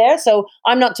might be there. So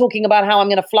I'm not talking about how I'm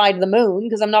going to fly to the moon,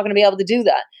 because I'm not going to be able to do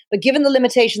that. But given the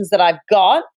limitations that I've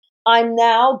got, I'm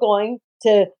now going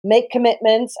to make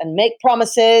commitments and make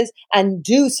promises and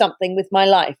do something with my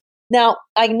life. Now,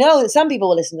 I know that some people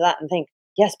will listen to that and think,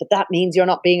 yes, but that means you're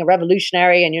not being a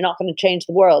revolutionary and you're not going to change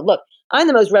the world. Look, I'm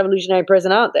the most revolutionary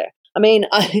person out there. I mean,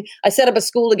 I set up a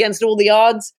school against all the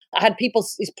odds. I had people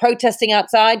protesting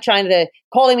outside,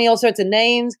 calling me all sorts of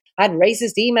names. I had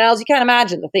racist emails. You can't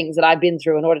imagine the things that I've been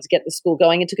through in order to get the school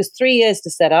going. It took us 3 years to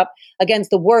set up against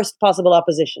the worst possible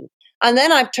opposition. And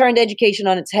then I've turned education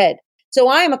on its head. So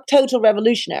I am a total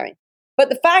revolutionary. But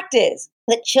the fact is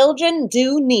that children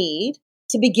do need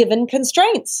to be given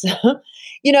constraints.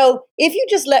 If you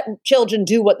just let children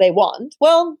do what they want,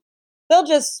 well, they'll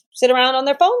just sit around on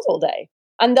their phones all day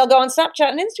and they'll go on Snapchat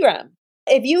and Instagram.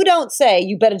 If you don't say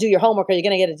you better do your homework or you're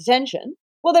going to get a detention,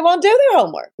 well, they won't do their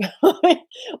homework.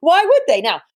 Why would they?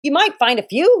 Now, you might find a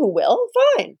few who will,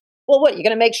 fine. Well, what, you're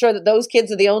going to make sure that those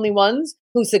kids are the only ones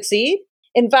who succeed?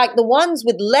 In fact, the ones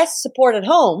with less support at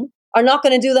home are not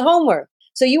going to do the homework.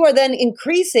 So you are then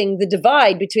increasing the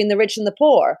divide between the rich and the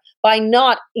poor by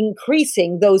not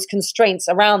increasing those constraints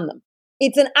around them.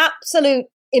 It's an absolute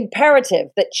imperative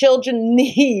that children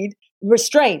need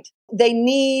restraint. They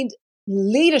need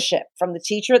leadership from the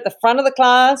teacher at the front of the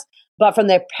class, but from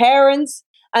their parents.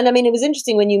 And I mean, it was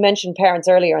interesting when you mentioned parents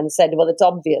earlier and said, well, it's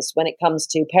obvious when it comes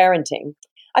to parenting.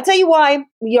 I'll tell you why.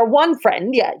 Your one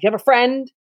friend, you have a friend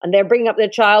and they're bringing up their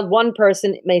child, one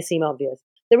person, it may seem obvious.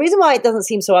 The reason why it doesn't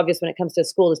seem so obvious when it comes to a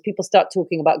school is people start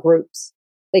talking about groups.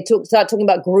 They start talking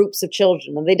about groups of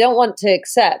children, and they don't want to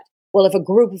accept, well, if a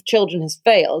group of children has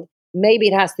failed, maybe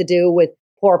it has to do with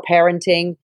poor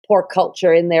parenting, poor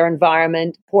culture in their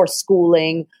environment, poor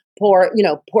schooling, poor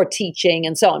teaching,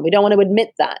 and so on. We don't want to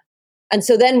admit that. And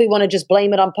so then we want to just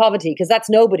blame it on poverty, because that's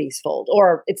nobody's fault,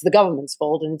 or it's the government's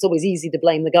fault, and it's always easy to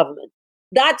blame the government.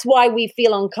 That's why we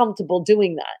feel uncomfortable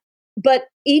doing that. But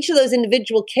each of those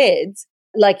individual kids,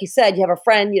 like you said, you have a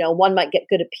friend, one might get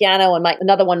good at piano and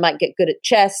another one might get good at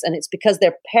chess. And it's because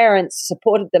their parents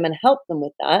supported them and helped them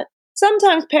with that.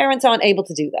 Sometimes parents aren't able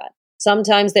to do that.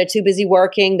 Sometimes they're too busy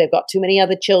working. They've got too many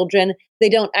other children. They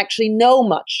don't actually know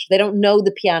much. They don't know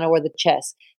the piano or the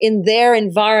chess. In their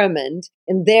environment,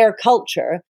 in their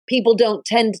culture, people don't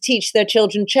tend to teach their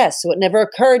children chess. So it never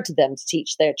occurred to them to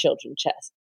teach their children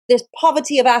chess. There's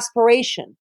poverty of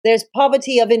aspiration. There's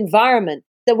poverty of environment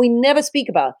that we never speak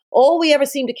about. All we ever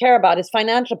seem to care about is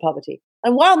financial poverty.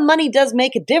 And while money does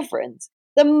make a difference,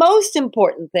 the most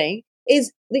important thing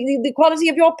is the quality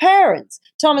of your parents.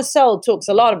 Thomas Sowell talks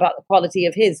a lot about the quality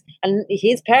of and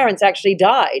his parents actually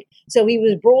died. So he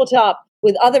was brought up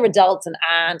with other adults, an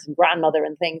aunt and grandmother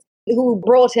and things, who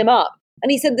brought him up.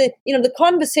 And he said that, the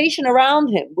conversation around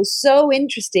him was so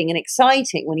interesting and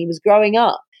exciting when he was growing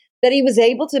up that he was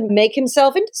able to make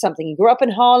himself into something. He grew up in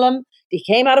Harlem. He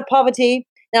came out of poverty.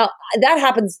 Now, that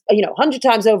happens, 100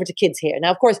 times over to kids here.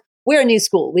 Now, of course, we're a new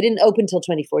school. We didn't open until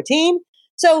 2014.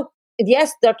 So,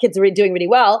 yes, their kids are doing really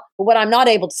well. But what I'm not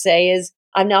able to say is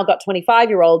I've now got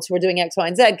 25-year-olds who are doing X, Y,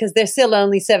 and Z because they're still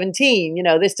only 17.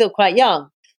 They're still quite young.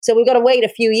 So we've got to wait a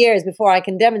few years before I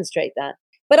can demonstrate that.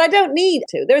 But I don't need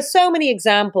to. There's so many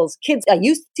examples. Kids I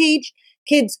used to teach,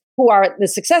 kids who are at the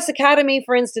Success Academy,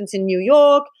 for instance, in New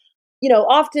York.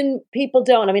 Often people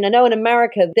don't. I mean, I know in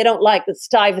America, they don't like that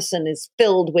Stuyvesant is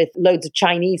filled with loads of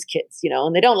Chinese kids,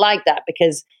 and they don't like that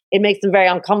because it makes them very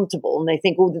uncomfortable. And they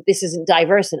think, oh, this isn't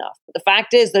diverse enough. But the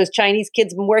fact is, those Chinese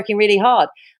kids have been working really hard.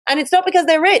 And it's not because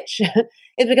they're rich.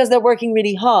 It's because they're working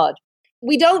really hard.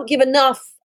 We don't give enough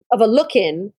of a look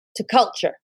in to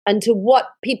culture and to what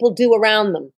people do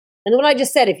around them. And what I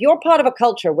just said, if you're part of a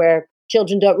culture where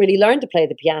children don't really learn to play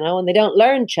the piano and they don't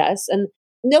learn chess, and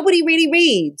nobody really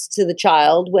reads to the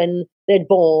child when they're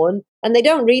born, and they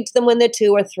don't read to them when they're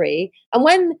 2 or 3. And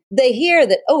when they hear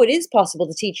that, oh, it is possible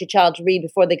to teach your child to read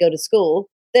before they go to school,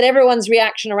 that everyone's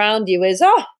reaction around you is,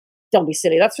 oh, don't be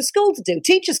silly. That's for school to do.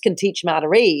 Teachers can teach them how to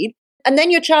read. And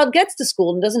then your child gets to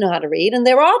school and doesn't know how to read. And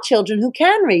there are children who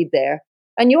can read there.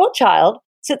 And your child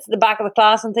sits at the back of the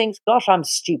class and thinks, gosh, I'm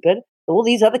stupid. All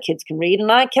these other kids can read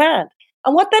and I can't.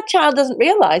 And what that child doesn't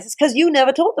realize is because you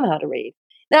never taught them how to read.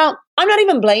 Now, I'm not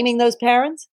even blaming those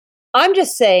parents. I'm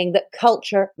just saying that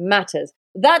culture matters.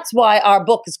 That's why our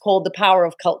book is called The Power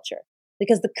of Culture,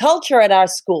 because the culture at our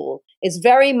school is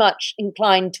very much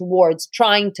inclined towards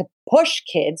trying to push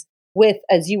kids with,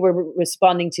 as you were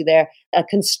responding to there, a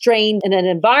constrained in an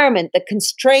environment that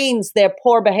constrains their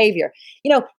poor behavior.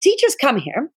 You know, teachers come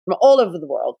here from all over the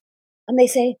world and they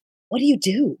say, what do you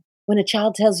do when a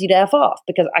child tells you to F off?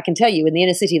 Because I can tell you in the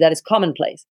inner city that is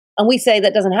commonplace. And we say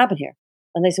that doesn't happen here.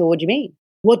 And they say, well, what do you mean?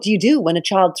 What do you do when a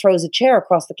child throws a chair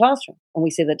across the classroom? And we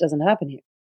say that doesn't happen here.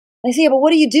 They say, yeah, but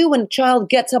what do you do when a child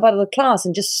gets up out of the class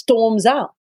and just storms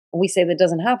out? And we say that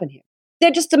doesn't happen here.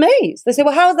 They're just amazed. They say,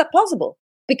 well, how is that possible?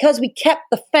 Because we kept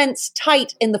the fence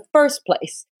tight in the first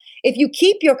place. If you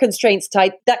keep your constraints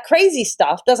tight, that crazy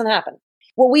stuff doesn't happen.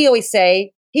 What we always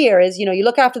say here is, you know, you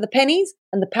look after the pennies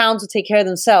and the pounds will take care of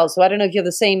themselves. So I don't know if you have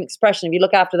the same expression. If you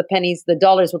look after the pennies, the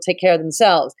dollars will take care of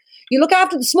themselves. You look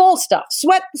after the small stuff,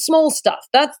 sweat the small stuff.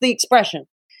 That's the expression.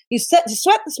 You sweat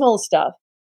the small stuff.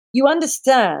 You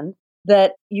understand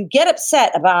that you get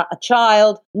upset about a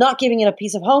child not giving it a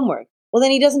piece of homework. Well,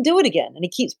 then he doesn't do it again. And he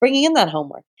keeps bringing in that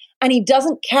homework. And he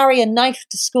doesn't carry a knife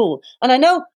to school. And I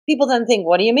know people then think,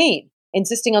 what do you mean?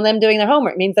 Insisting on them doing their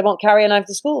homework means they won't carry a knife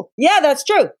to school. Yeah, that's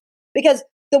true. Because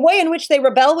the way in which they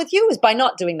rebel with you is by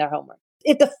not doing their homework.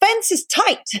 If the fence is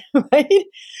tight, right,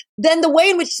 then the way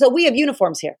in which, so we have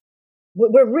uniforms here.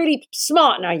 We're really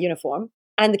smart in our uniform,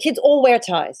 and the kids all wear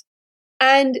ties.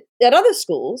 And at other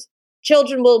schools,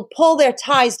 children will pull their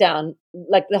ties down.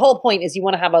 Like the whole point is you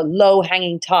want to have a low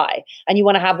hanging tie, and you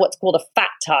want to have what's called a fat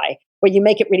tie, where you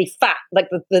make it really fat, like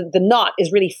the knot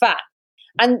is really fat.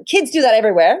 And kids do that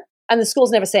everywhere, and the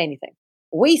schools never say anything.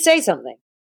 We say something.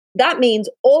 That means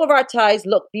all of our ties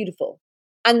look beautiful.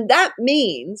 And that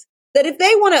means that if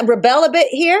they want to rebel a bit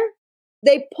here,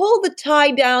 they pull the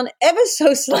tie down ever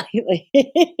so slightly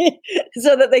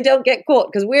so that they don't get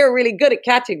caught, because we're really good at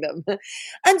catching them.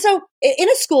 And so in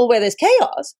a school where there's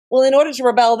chaos, well, in order to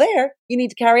rebel there, you need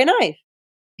to carry a knife.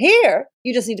 Here,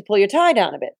 you just need to pull your tie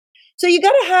down a bit. So you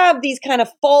got to have these kind of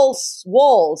false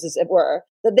walls, as it were,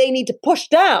 that they need to push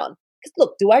down. Because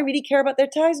look, do I really care about their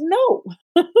ties? No.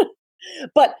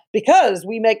 But because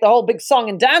we make the whole big song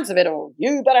and dance of it, oh,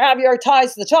 you better have your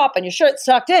ties to the top and your shirt's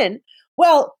tucked in,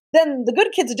 well, then the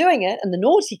good kids are doing it and the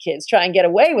naughty kids try and get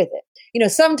away with it. You know,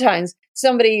 sometimes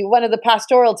one of the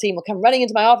pastoral team will come running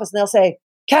into my office and they'll say,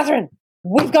 Katharine,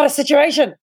 we've got a situation.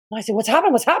 And I say, what's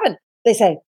happened? What's happened? They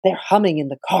say, they're humming in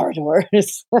the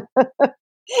corridors.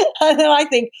 And then I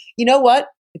think, you know what?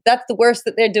 If that's the worst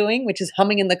that they're doing, which is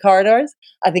humming in the corridors,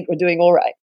 I think we're doing all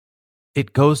right.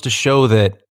 It goes to show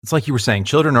that it's like you were saying,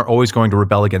 children are always going to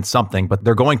rebel against something, but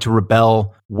they're going to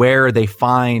rebel where they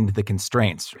find the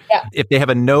constraints. Yeah. If they have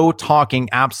a no talking,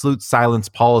 absolute silence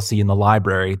policy in the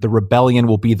library, the rebellion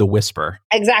will be the whisper.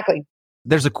 Exactly.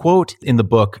 There's a quote in the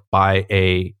book by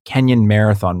a Kenyan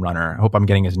marathon runner. I hope I'm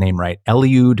getting his name right.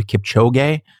 Eliud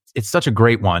Kipchoge. It's such a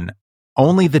great one.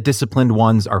 Only the disciplined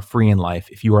ones are free in life.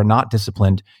 If you are not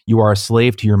disciplined, you are a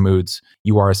slave to your moods.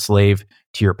 You are a slave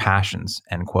to your passions,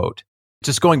 end quote.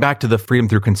 Just going back to the freedom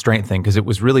through constraint thing, because it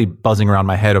was really buzzing around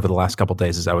my head over the last couple of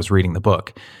days as I was reading the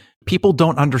book. People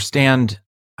don't understand,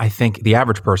 I think the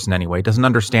average person anyway, doesn't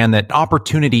understand that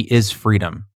opportunity is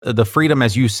freedom. The freedom,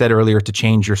 as you said earlier, to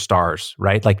change your stars,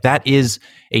 right? Like that is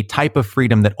a type of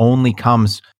freedom that only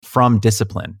comes from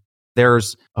discipline.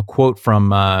 There's a quote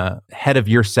from head of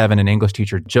year 7 and English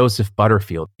teacher, Joseph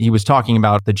Butterfield. He was talking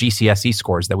about the GCSE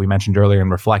scores that we mentioned earlier and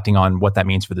reflecting on what that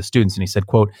means for the students. And he said,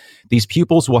 quote, these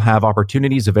pupils will have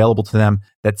opportunities available to them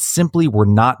that simply were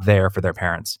not there for their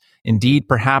parents. Indeed,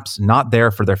 perhaps not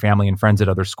there for their family and friends at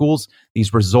other schools.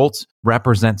 These results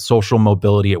represent social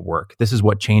mobility at work. This is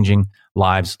what changing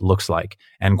lives looks like,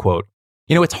 end quote.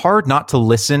 You know, it's hard not to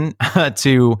listen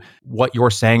to what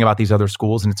you're saying about these other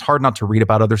schools, and it's hard not to read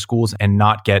about other schools and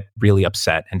not get really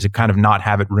upset and to kind of not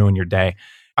have it ruin your day.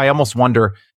 I almost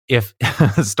wonder if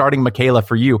starting Michaela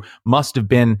for you must have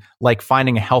been like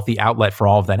finding a healthy outlet for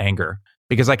all of that anger.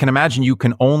 Because I can imagine you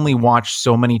can only watch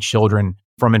so many children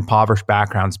from impoverished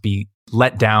backgrounds be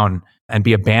let down and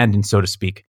be abandoned, so to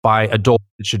speak, by adults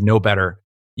that should know better.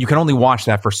 You can only watch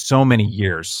that for so many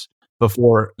years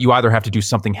before you either have to do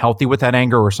something healthy with that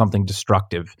anger or something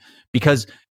destructive. Because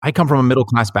I come from a middle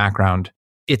class background.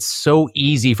 It's so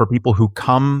easy for people who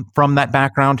come from that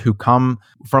background, who come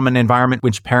from an environment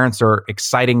which parents are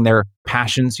exciting their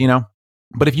passions,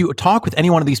 But if you talk with any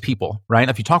one of these people, right?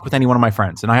 If you talk with any one of my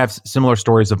friends, and I have similar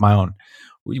stories of my own,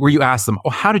 where you ask them, oh,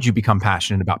 how did you become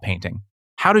passionate about painting?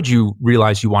 How did you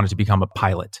realize you wanted to become a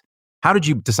pilot? How did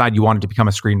you decide you wanted to become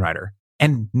a screenwriter?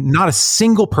 And not a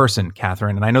single person,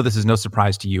 Katharine, and I know this is no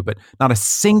surprise to you, but not a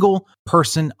single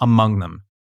person among them,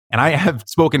 and I have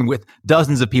spoken with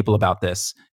dozens of people about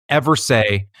this, ever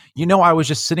say, I was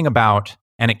just sitting about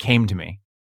and it came to me.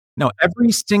 No,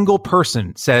 every single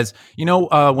person says,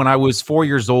 when I was 4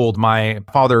 years old, my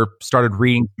father started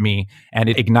reading to me and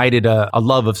it ignited a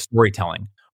love of storytelling.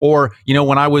 Or,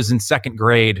 when I was in second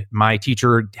grade, my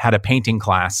teacher had a painting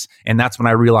class and that's when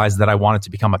I realized that I wanted to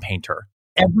become a painter.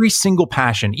 Every single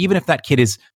passion, even if that kid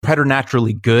is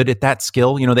preternaturally good at that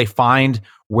skill, they find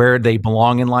where they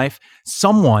belong in life,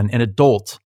 someone, an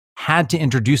adult, had to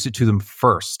introduce it to them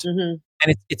first. Mm-hmm.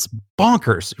 And it's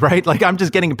bonkers, right? Like I'm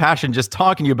just getting a passion just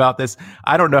talking to you about this.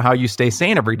 I don't know how you stay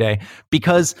sane every day,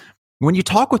 because when you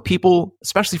talk with people,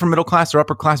 especially from middle class or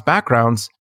upper class backgrounds,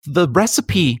 the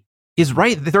recipe is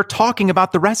right. They're talking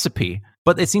about the recipe,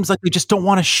 but it seems like they just don't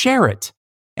want to share it.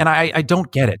 And I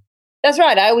don't get it. That's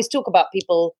right. I always talk about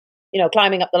people,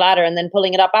 climbing up the ladder and then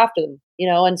pulling it up after them,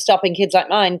 and stopping kids like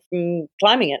mine from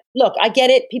climbing it. Look, I get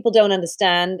it. People don't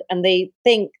understand. And they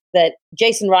think that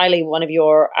Jason Riley, one of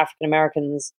your African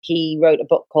Americans, he wrote a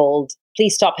book called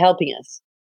Please Stop Helping Us.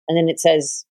 And then it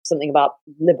says something about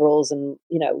liberals and,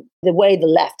 the way the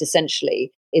left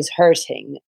essentially is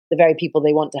hurting the very people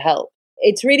they want to help.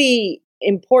 It's really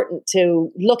important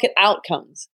to look at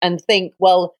outcomes and think,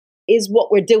 well, is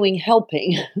what we're doing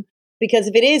helping? Because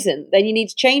if it isn't, then you need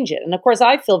to change it. And of course,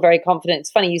 I feel very confident. It's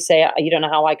funny you say you don't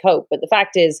know how I cope, but the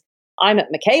fact is I'm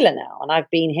at Michaela now and I've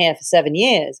been here for 7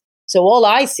 years. So all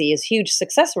I see is huge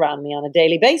success around me on a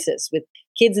daily basis, with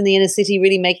kids in the inner city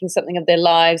really making something of their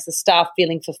lives, the staff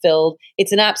feeling fulfilled.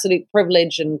 It's an absolute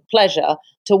privilege and pleasure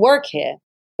to work here.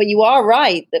 But you are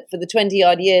right that for the 20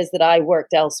 odd years that I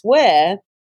worked elsewhere,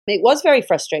 it was very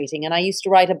frustrating. And I used to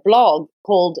write a blog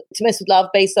called To Miss with Love,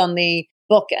 based on the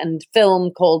book and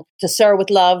film called To Sir with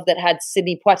Love that had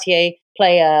Sidney Poitier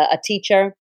play a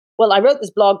teacher. Well, I wrote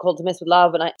this blog called To Miss with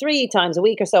Love, and 3 times a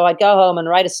week or so, I'd go home and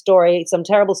write a story, some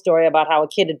terrible story about how a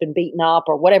kid had been beaten up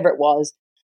or whatever it was.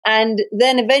 And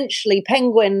then eventually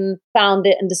Penguin found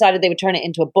it and decided they would turn it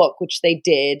into a book, which they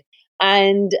did.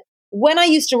 And when I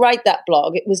used to write that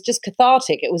blog, it was just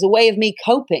cathartic. It was a way of me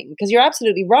coping, because you're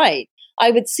absolutely right.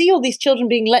 I would see all these children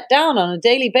being let down on a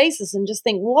daily basis and just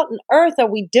think, what on earth are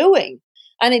we doing?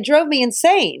 And it drove me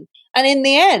insane. And in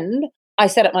the end, I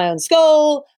set up my own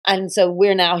school. And so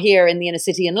we're now here in the inner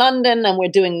city in London, and we're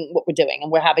doing what we're doing.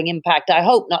 And we're having impact, I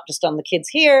hope, not just on the kids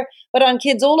here, but on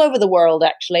kids all over the world,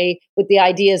 actually, with the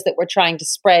ideas that we're trying to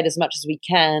spread as much as we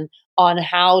can on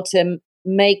how to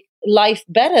make life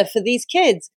better for these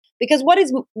kids. Because what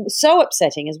is so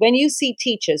upsetting is when you see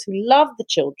teachers who love the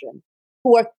children,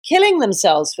 who are killing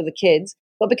themselves for the kids,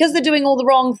 but because they're doing all the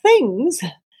wrong things,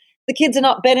 the kids are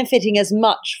not benefiting as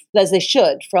much as they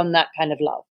should from that kind of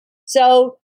love.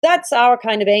 So that's our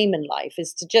kind of aim in life,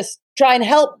 is to just try and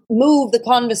help move the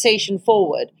conversation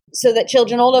forward so that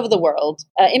children all over the world,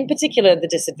 in particular the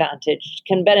disadvantaged,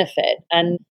 can benefit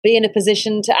and be in a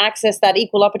position to access that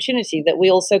equal opportunity that we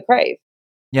also crave.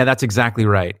 Yeah, that's exactly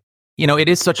right. It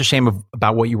is such a shame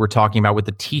about what you were talking about with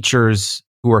the teachers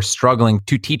who are struggling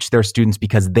to teach their students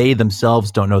because they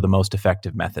themselves don't know the most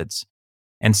effective methods.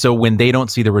 And so when they don't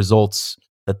see the results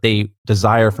that they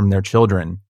desire from their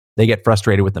children, they get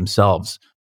frustrated with themselves.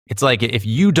 It's like, if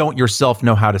you don't yourself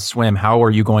know how to swim, how are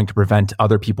you going to prevent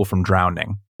other people from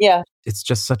drowning? Yeah. It's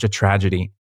just such a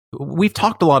tragedy. We've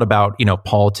talked a lot about,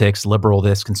 politics, liberal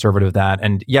this, conservative that.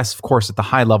 And yes, of course, at the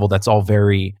high level, that's all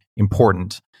very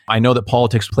important. I know that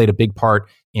politics played a big part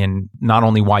in not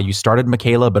only why you started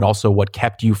Michaela, but also what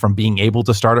kept you from being able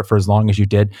to start it for as long as you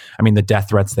did. I mean, the death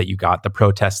threats that you got, the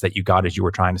protests that you got as you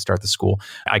were trying to start the school.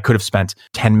 I could have spent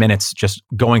 10 minutes just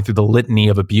going through the litany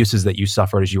of abuses that you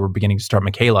suffered as you were beginning to start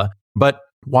Michaela. But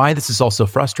why this is also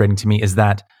frustrating to me is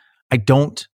that I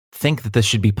don't think that this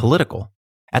should be political.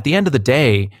 At the end of the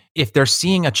day, if they're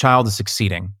seeing a child is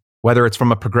succeeding, whether it's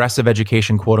from a progressive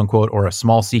education, quote unquote, or a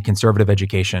small c conservative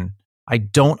education, I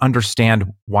don't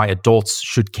understand why adults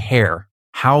should care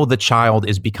how the child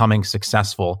is becoming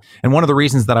successful. And one of the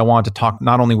reasons that I wanted to talk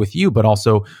not only with you, but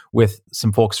also with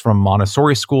some folks from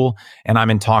Montessori school, and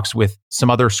I'm in talks with some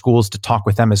other schools to talk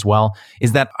with them as well,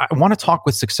 is that I want to talk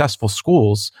with successful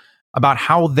schools about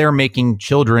how they're making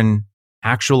children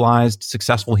actualized,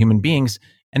 successful human beings,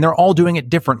 and they're all doing it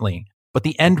differently. But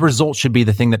the end result should be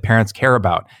the thing that parents care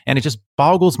about. And it just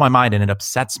boggles my mind and it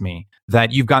upsets me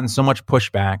that you've gotten so much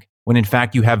pushback when in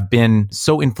fact you have been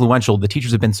so influential, the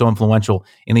teachers have been so influential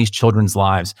in these children's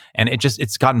lives. And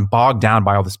it's gotten bogged down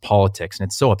by all this politics, and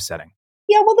it's so upsetting.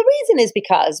 Yeah, well, the reason is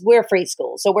because we're free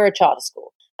schools, so we're a charter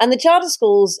school. And the charter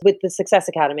schools with the Success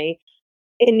Academy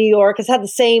in New York has had the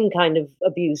same kind of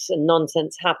abuse and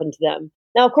nonsense happen to them.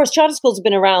 Now, of course, charter schools have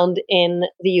been around in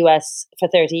the US for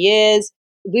 30 years.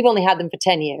 We've only had them for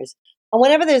 10 years. And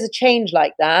whenever there's a change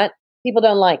like that, people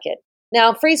don't like it.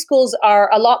 Now, free schools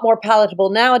are a lot more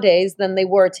palatable nowadays than they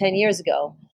were 10 years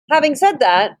ago. Having said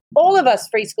that, all of us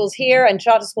free schools here and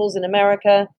charter schools in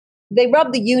America, they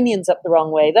rub the unions up the wrong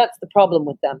way. That's the problem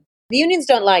with them. The unions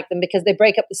don't like them because they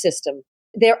break up the system.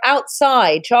 They're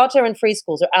outside, charter and free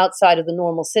schools are outside of the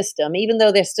normal system, even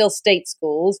though they're still state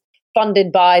schools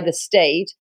funded by the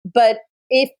state. But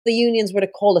if the unions were to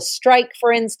call a strike,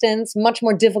 for instance, much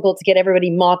more difficult to get everybody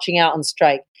marching out on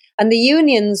strike. And the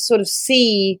unions sort of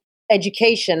see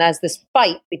education as this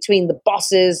fight between the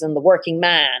bosses and the working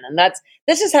man. And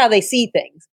this is how they see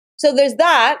things. So there's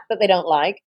that they don't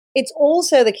like. It's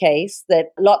also the case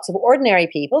that lots of ordinary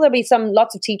people, there'll be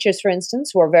lots of teachers, for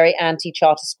instance, who are very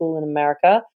anti-charter school in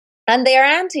America. And they are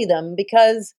anti them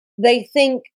because they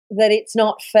think that it's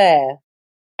not fair.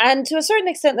 And to a certain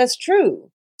extent, that's true.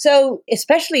 So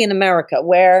especially in America,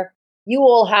 where you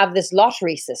all have this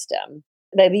lottery system,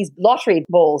 there are these lottery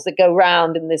balls that go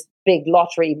round in this big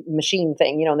lottery machine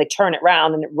thing, and they turn it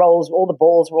round and it rolls, all the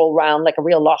balls roll round like a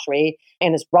real lottery,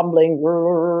 and it's rumbling,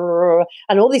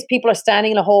 and all these people are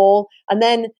standing in a hall, and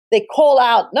then they call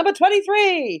out number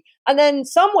 23, and then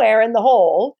somewhere in the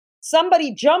hall,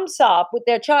 somebody jumps up with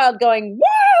their child going,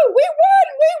 "Whoa, we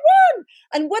won!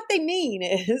 And what they mean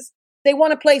is they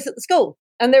want a place at the school,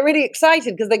 and they're really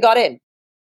excited because they got in.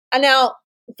 And now,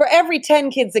 for every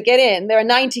 10 kids that get in, there are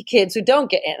 90 kids who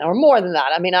don't get in, or more than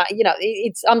that. I mean,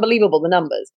 it's unbelievable, the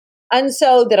numbers. And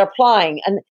so that are applying.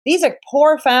 And these are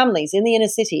poor families in the inner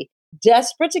city,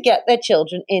 desperate to get their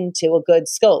children into a good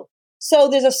school. So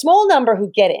there's a small number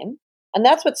who get in. And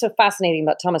that's what's so fascinating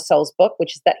about Thomas Sowell's book,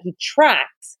 which is that he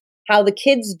tracks how the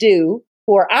kids do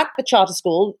who are at the charter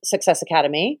school, Success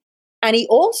Academy. And he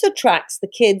also tracks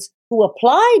the kids who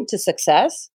applied to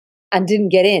Success and didn't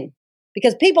get in.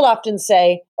 Because people often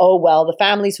say, oh, well, the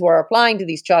families who are applying to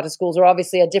these charter schools are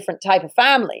obviously a different type of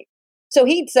family. So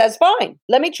he says, fine,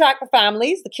 let me track the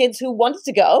families, the kids who wanted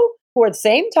to go, who are the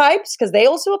same types, because they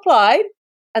also applied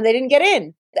and they didn't get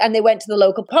in. And they went to the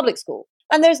local public school.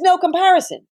 And there's no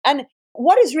comparison. And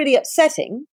what is really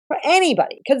upsetting for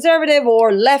anybody, conservative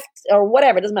or left or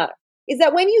whatever, it doesn't matter, is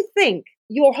that when you think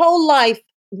your whole life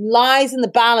lies in the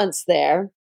balance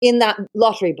there in that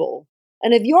lottery ball,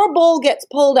 and if your ball gets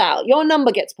pulled out, your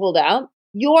number gets pulled out,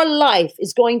 your life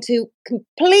is going to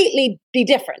completely be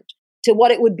different to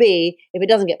what it would be if it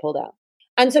doesn't get pulled out.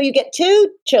 And so you get two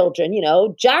children,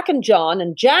 Jack and John,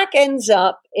 and Jack ends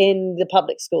up in the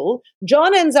public school.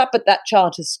 John ends up at that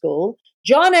charter school.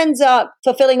 John ends up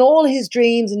fulfilling all his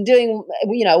dreams and doing,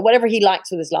 whatever he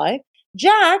likes with his life.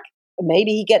 Jack,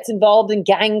 maybe he gets involved in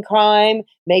gang crime.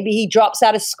 Maybe he drops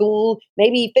out of school.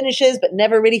 Maybe he finishes but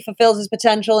never really fulfills his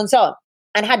potential and so on.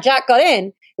 And had Jack got in,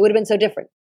 it would have been so different.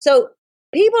 So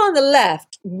people on the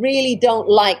left really don't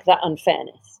like that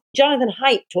unfairness. Jonathan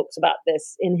Haidt talks about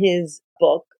this in his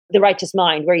book, The Righteous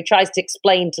Mind, where he tries to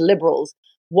explain to liberals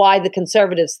why the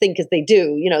conservatives think as they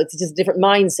do. It's just a different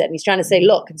mindset. And he's trying to say,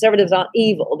 look, conservatives aren't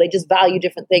evil. They just value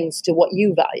different things to what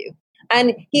you value.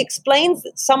 And he explains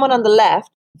that someone on the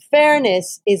left,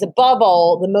 fairness is above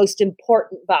all the most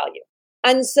important value.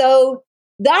 And so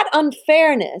that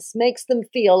unfairness makes them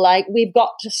feel like we've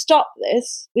got to stop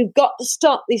this. We've got to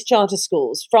stop these charter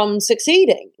schools from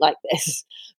succeeding like this,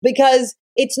 because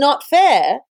it's not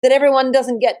fair that everyone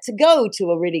doesn't get to go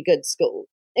to a really good school.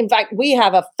 In fact, we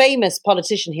have a famous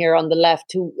politician here on the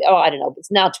left who, it's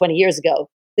now 20 years ago,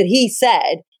 that he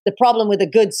said the problem with a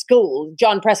good school,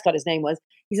 John Prescott, his name was,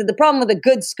 he said the problem with a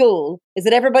good school is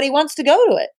that everybody wants to go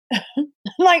to it.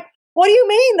 Like, what do you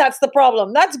mean that's the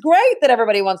problem? That's great that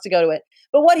everybody wants to go to it.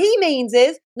 But what he means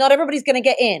is not everybody's going to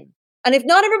get in. And if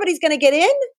not everybody's going to get in,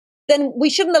 then we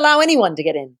shouldn't allow anyone to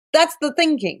get in. That's the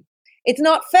thinking. It's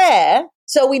not fair,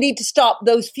 so we need to stop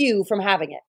those few from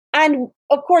having it. And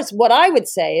of course, what I would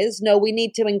say is, no, we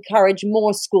need to encourage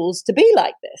more schools to be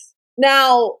like this.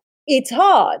 Now, it's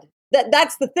hard.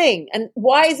 That's the thing. And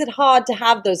why is it hard to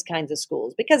have those kinds of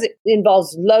schools? Because it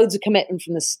involves loads of commitment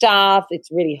from the staff. It's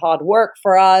really hard work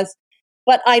for us.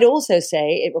 But I'd also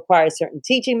say it requires certain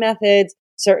teaching methods,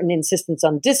 certain insistence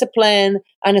on discipline,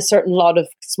 and a certain lot of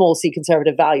small c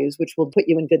conservative values, which will put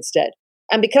you in good stead.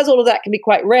 And because all of that can be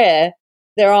quite rare,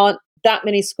 there aren't that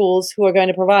many schools who are going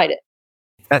to provide it.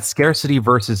 That scarcity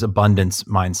versus abundance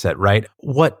mindset, right?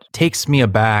 What takes me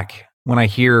aback when I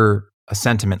hear a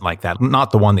sentiment like that,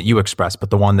 not the one that you expressed,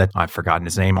 but the one that I've forgotten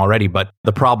his name already, but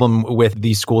the problem with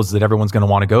these schools is that everyone's going to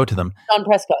want to go to them. John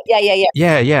Prescott. Yeah.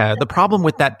 Yeah. The problem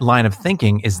with that line of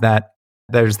thinking is that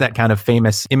there's that kind of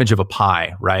famous image of a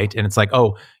pie, right? And it's like,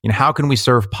 oh, how can we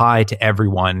serve pie to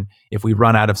everyone? If we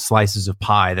run out of slices of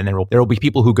pie, then there will be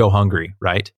people who go hungry,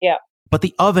 right? Yeah. But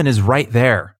the oven is right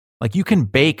there. Like you can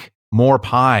bake more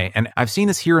pie. And I've seen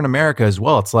this here in America as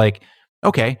well. It's like,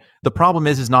 okay, the problem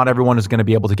is not everyone is going to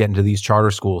be able to get into these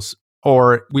charter schools.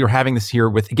 Or we were having this here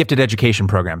with gifted education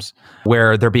programs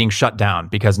where they're being shut down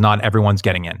because not everyone's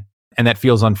getting in. And that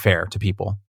feels unfair to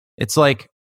people. It's like,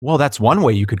 well, that's one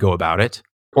way you could go about it.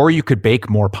 Or you could bake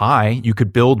more pie. You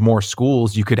could build more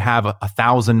schools. You could have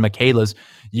 1,000 Michaelas.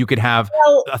 You could have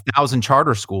 1,000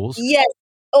 charter schools. Yes,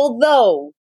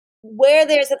 although where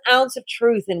there's an ounce of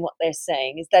truth in what they're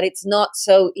saying is that it's not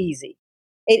so easy.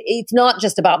 It's not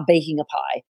just about baking a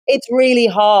pie. It's really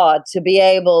hard to be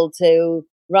able to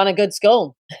run a good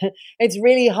school. It's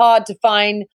really hard to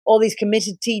find all these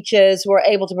committed teachers who are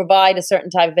able to provide a certain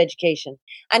type of education.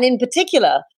 And in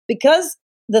particular, because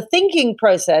the thinking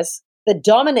process that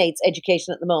dominates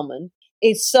education at the moment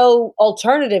is so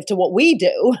alternative to what we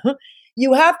do,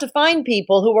 you have to find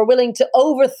people who are willing to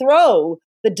overthrow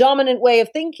the dominant way of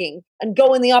thinking and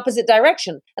go in the opposite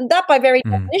direction. And that by very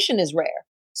definition is rare.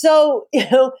 So,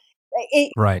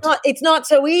 it's not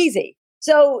so easy.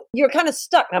 So you're kind of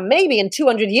stuck. Now, maybe in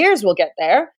 200 years we'll get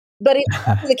there, but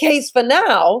it's the case for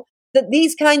now that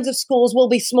these kinds of schools will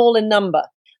be small in number.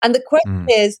 And the question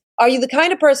is, are you the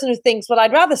kind of person who thinks, well,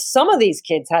 I'd rather some of these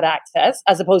kids had access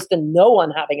as opposed to no one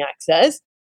having access?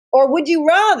 Or would you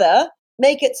rather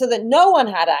make it so that no one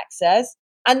had access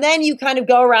and then you kind of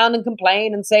go around and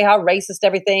complain and say how racist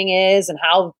everything is and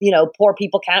how, poor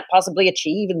people can't possibly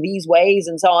achieve in these ways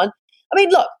and so on? I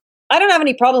mean, look, I don't have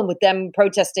any problem with them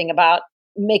protesting about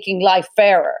making life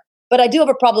fairer, but I do have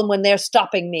a problem when they're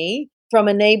stopping me from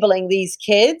enabling these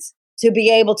kids to be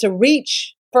able to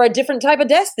reach for a different type of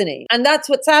destiny. And that's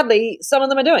what, sadly, some of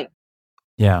them are doing.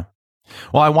 Yeah.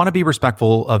 Well, I want to be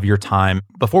respectful of your time.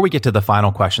 Before we get to the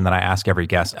final question that I ask every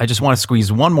guest, I just want to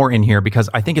squeeze one more in here because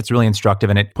I think it's really instructive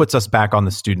and it puts us back on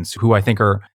the students who I think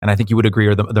are, and I think you would agree,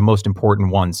 are the most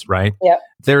important ones, right? Yeah.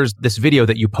 There's this video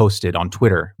that you posted on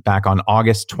Twitter back on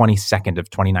August 22nd of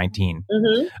 2019.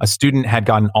 Mm-hmm. A student had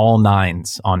gotten all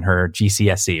 9s on her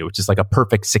GCSE, which is like a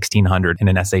perfect 1600 in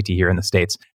an SAT here in the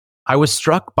States. I was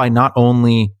struck by not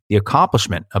only the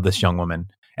accomplishment of this young woman,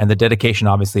 and the dedication,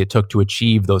 obviously, it took to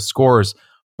achieve those scores,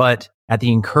 but at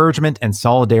the encouragement and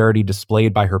solidarity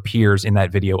displayed by her peers in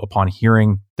that video upon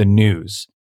hearing the news.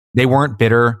 They weren't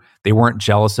bitter. They weren't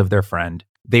jealous of their friend.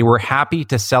 They were happy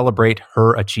to celebrate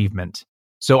her achievement.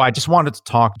 So I just wanted to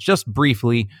talk just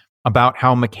briefly about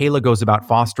how Michaela goes about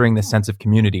fostering this sense of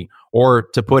community, or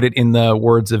to put it in the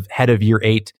words of head of year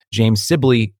 8, James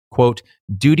Sibley, quote,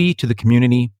 duty to the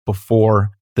community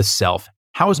before the self.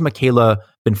 How has Michaela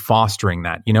been fostering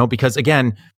that? Because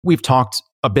again, we've talked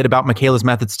a bit about Michaela's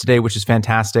methods today, which is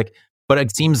fantastic, but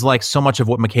it seems like so much of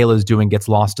what Michaela is doing gets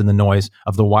lost in the noise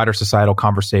of the wider societal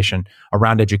conversation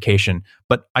around education.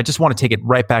 But I just want to take it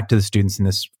right back to the students in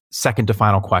this second to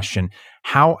final question.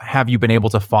 How have you been able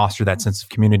to foster that sense of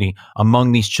community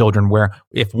among these children where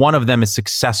if one of them is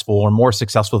successful or more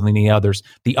successful than the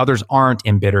others aren't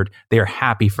embittered, they are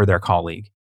happy for their colleague?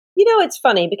 It's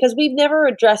funny because we've never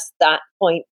addressed that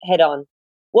point head on.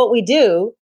 What we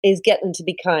do is get them to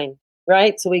be kind,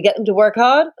 right? So we get them to work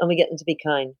hard and we get them to be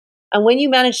kind. And when you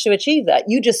manage to achieve that,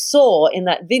 you just saw in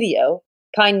that video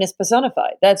kindness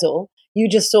personified. That's all. You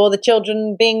just saw the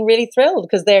children being really thrilled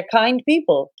because they're kind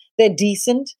people. They're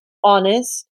decent,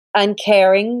 honest, and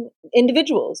caring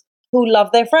individuals who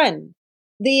love their friend.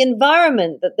 The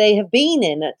environment that they have been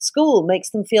in at school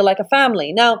makes them feel like a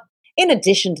family. Now, in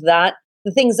addition to that,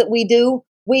 the things that we do,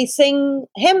 we sing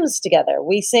hymns together.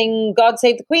 We sing God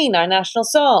Save the Queen, our national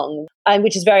song,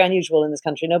 which is very unusual in this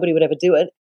country. Nobody would ever do it.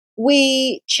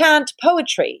 We chant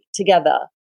poetry together.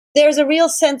 There's a real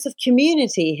sense of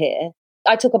community here.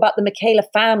 I talk about the Michaela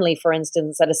family, for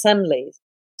instance, at assemblies.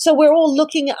 So we're all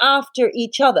looking after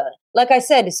each other. Like I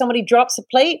said, if somebody drops a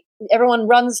plate, everyone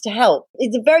runs to help.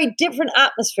 It's a very different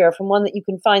atmosphere from one that you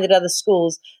can find at other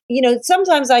schools.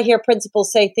 Sometimes I hear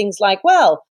principals say things like,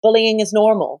 well, bullying is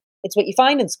normal. It's what you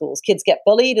find in schools. Kids get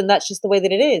bullied and that's just the way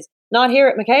that it is. Not here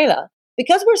at Michaela.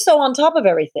 Because we're so on top of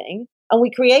everything and we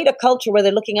create a culture where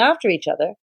they're looking after each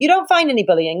other, you don't find any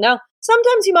bullying. Now,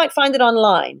 sometimes you might find it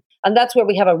online. And that's where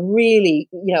we have a really,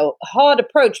 hard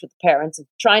approach with the parents of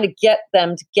trying to get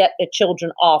them to get their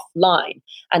children offline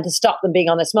and to stop them being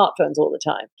on their smartphones all the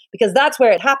time. Because that's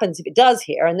where it happens if it does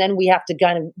here. And then we have to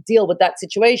kind of deal with that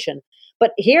situation.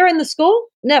 But here in the school,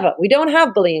 never. We don't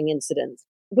have bullying incidents.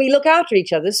 We look after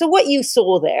each other. So what you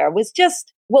saw there was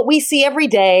just what we see every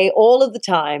day, all of the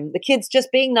time, the kids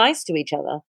just being nice to each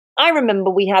other. I remember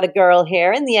we had a girl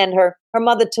here. In the end, her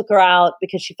mother took her out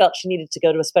because she felt she needed to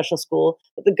go to a special school.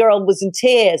 But the girl was in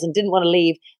tears and didn't want to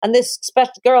leave. And this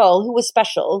special girl who was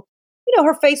special,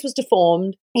 her face was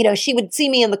deformed. She would see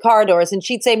me in the corridors and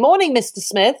she'd say, "Morning, Mr.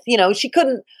 Smith." She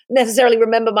couldn't necessarily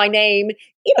remember my name.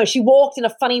 She walked in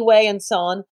a funny way and so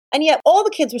on. And yet all the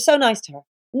kids were so nice to her.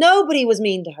 Nobody was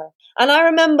mean to her. And I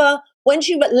remember when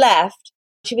she left,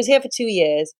 she was here for 2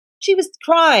 years. She was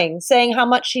crying, saying how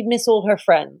much she'd miss all her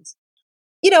friends.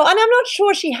 And I'm not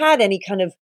sure she had any kind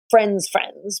of friends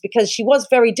because she was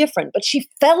very different, but she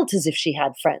felt as if she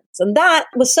had friends. And I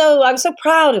was so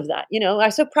proud of that. I'm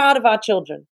so proud of our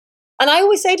children. And I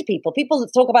always say to people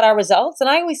talk about our results. And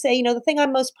I always say, the thing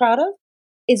I'm most proud of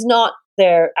is not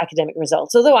their academic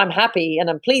results, although I'm happy and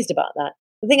I'm pleased about that.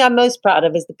 The thing I'm most proud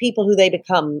of is the people who they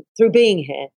become through being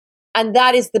here. And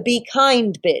that is the be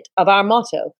kind bit of our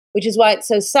motto, which is why it's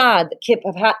so sad that KIPP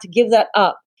have had to give that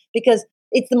up, because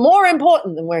it's more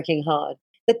important than working hard.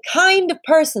 The kind of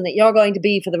person that you're going to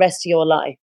be for the rest of your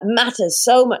life matters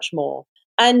so much more.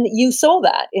 And you saw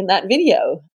that in that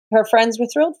video. Her friends were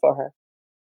thrilled for her.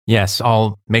 Yes,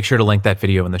 I'll make sure to link that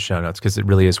video in the show notes because it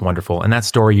really is wonderful. And that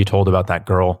story you told about that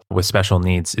girl with special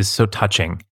needs is so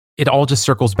touching. It all just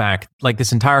circles back. Like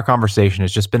this entire conversation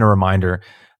has just been a reminder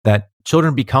that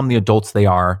children become the adults they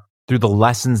are through the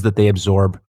lessons that they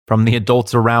absorb from the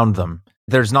adults around them.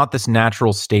 There's not this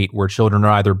natural state where children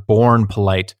are either born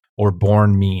polite or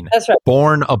born mean. That's right.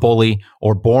 Born a bully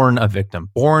or born a victim.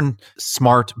 Born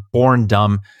smart, born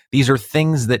dumb. These are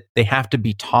things that they have to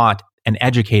be taught and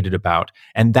educated about.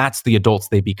 And that's the adults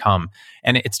they become.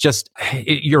 And it's just,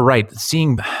 you're right.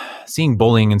 Seeing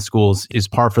bullying in schools is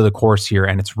par for the course here.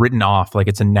 And it's written off like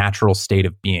it's a natural state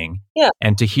of being. Yeah.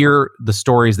 And to hear the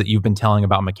stories that you've been telling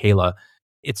about Michaela,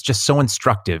 it's just so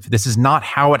instructive. This is not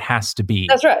how it has to be.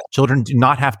 That's right. Children do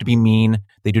not have to be mean.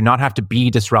 They do not have to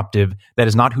be disruptive. That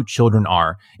is not who children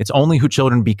are. It's only who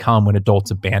children become when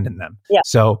adults abandon them. Yeah.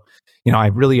 So, I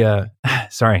really, I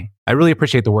really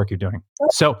appreciate the work you're doing.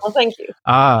 So, well, thank you.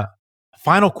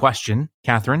 Final question,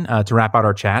 Katharine, to wrap out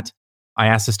our chat. I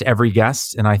ask this to every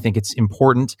guest, and I think it's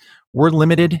important. We're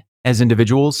limited as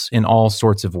individuals in all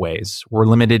sorts of ways. We're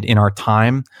limited in our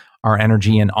time, our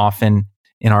energy, and often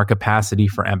in our capacity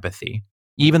for empathy.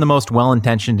 Even the most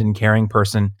well-intentioned and caring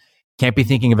person can't be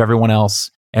thinking of everyone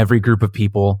else, every group of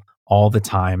people, all the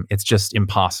time. It's just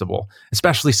impossible,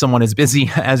 especially someone as busy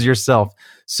as yourself.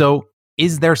 So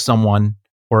is there someone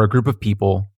or a group of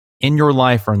people in your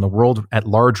life or in the world at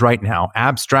large right now,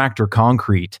 abstract or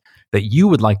concrete, that you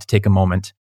would like to take a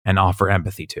moment and offer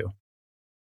empathy to?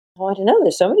 Oh, I don't know.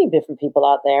 There's so many different people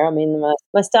out there. I mean,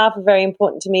 my staff are very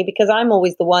important to me because I'm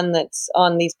always the one that's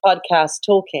on these podcasts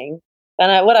talking.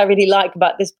 And what I really like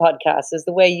about this podcast is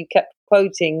the way you kept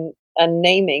quoting and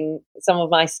naming some of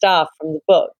my staff from the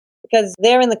book, because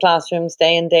they're in the classrooms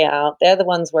day in, day out. They're the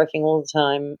ones working all the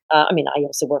time. I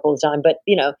also work all the time, but,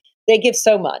 they give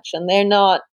so much and they're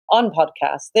not on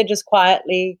podcasts. They're just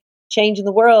quietly changing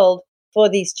the world for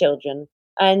these children.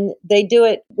 And they do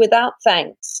it without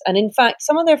thanks. And in fact,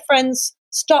 some of their friends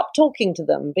stop talking to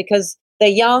them because they're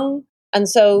young. And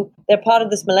so they're part of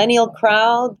this millennial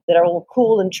crowd that are all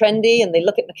cool and trendy. And they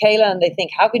look at Michaela and they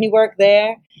think, how can you work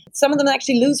there? Some of them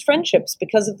actually lose friendships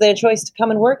because of their choice to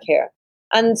come and work here.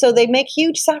 And so they make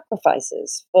huge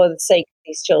sacrifices for the sake of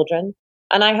these children.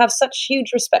 And I have such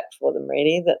huge respect for them,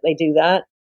 really, that they do that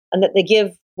and that they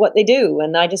give what they do.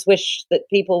 And I just wish that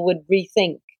people would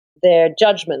rethink their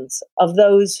judgments of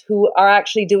those who are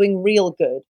actually doing real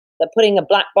good. That putting a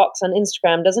black box on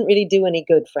Instagram doesn't really do any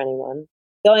good for anyone.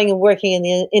 Going and working in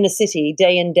the inner city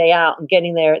day in, day out and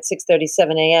getting there at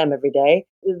 6:37 a.m. every day,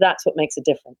 that's what makes a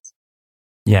difference.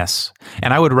 Yes.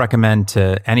 And I would recommend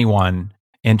to anyone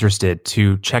interested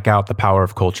to check out The Power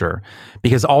of Culture,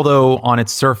 because although on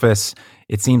its surface,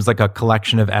 it seems like a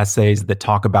collection of essays that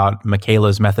talk about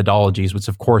Michaela's methodologies, which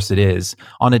of course it is,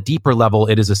 on a deeper level,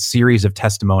 it is a series of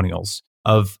testimonials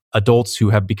of adults who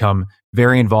have become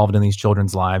very involved in these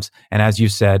children's lives. And as you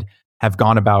said, have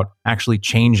gone about actually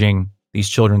changing these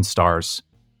children's stars.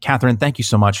 Katharine, thank you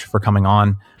so much for coming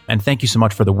on. And thank you so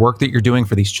much for the work that you're doing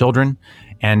for these children.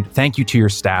 And thank you to your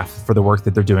staff for the work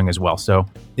that they're doing as well. So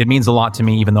it means a lot to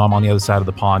me, even though I'm on the other side of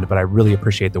the pond, but I really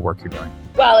appreciate the work you're doing.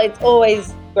 Well, it's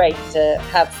always great to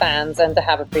have fans and to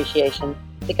have appreciation,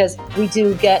 because we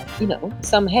do get,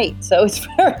 some hate. So it's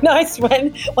very nice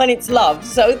when it's loved.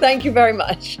 So thank you very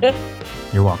much.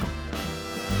 You're welcome.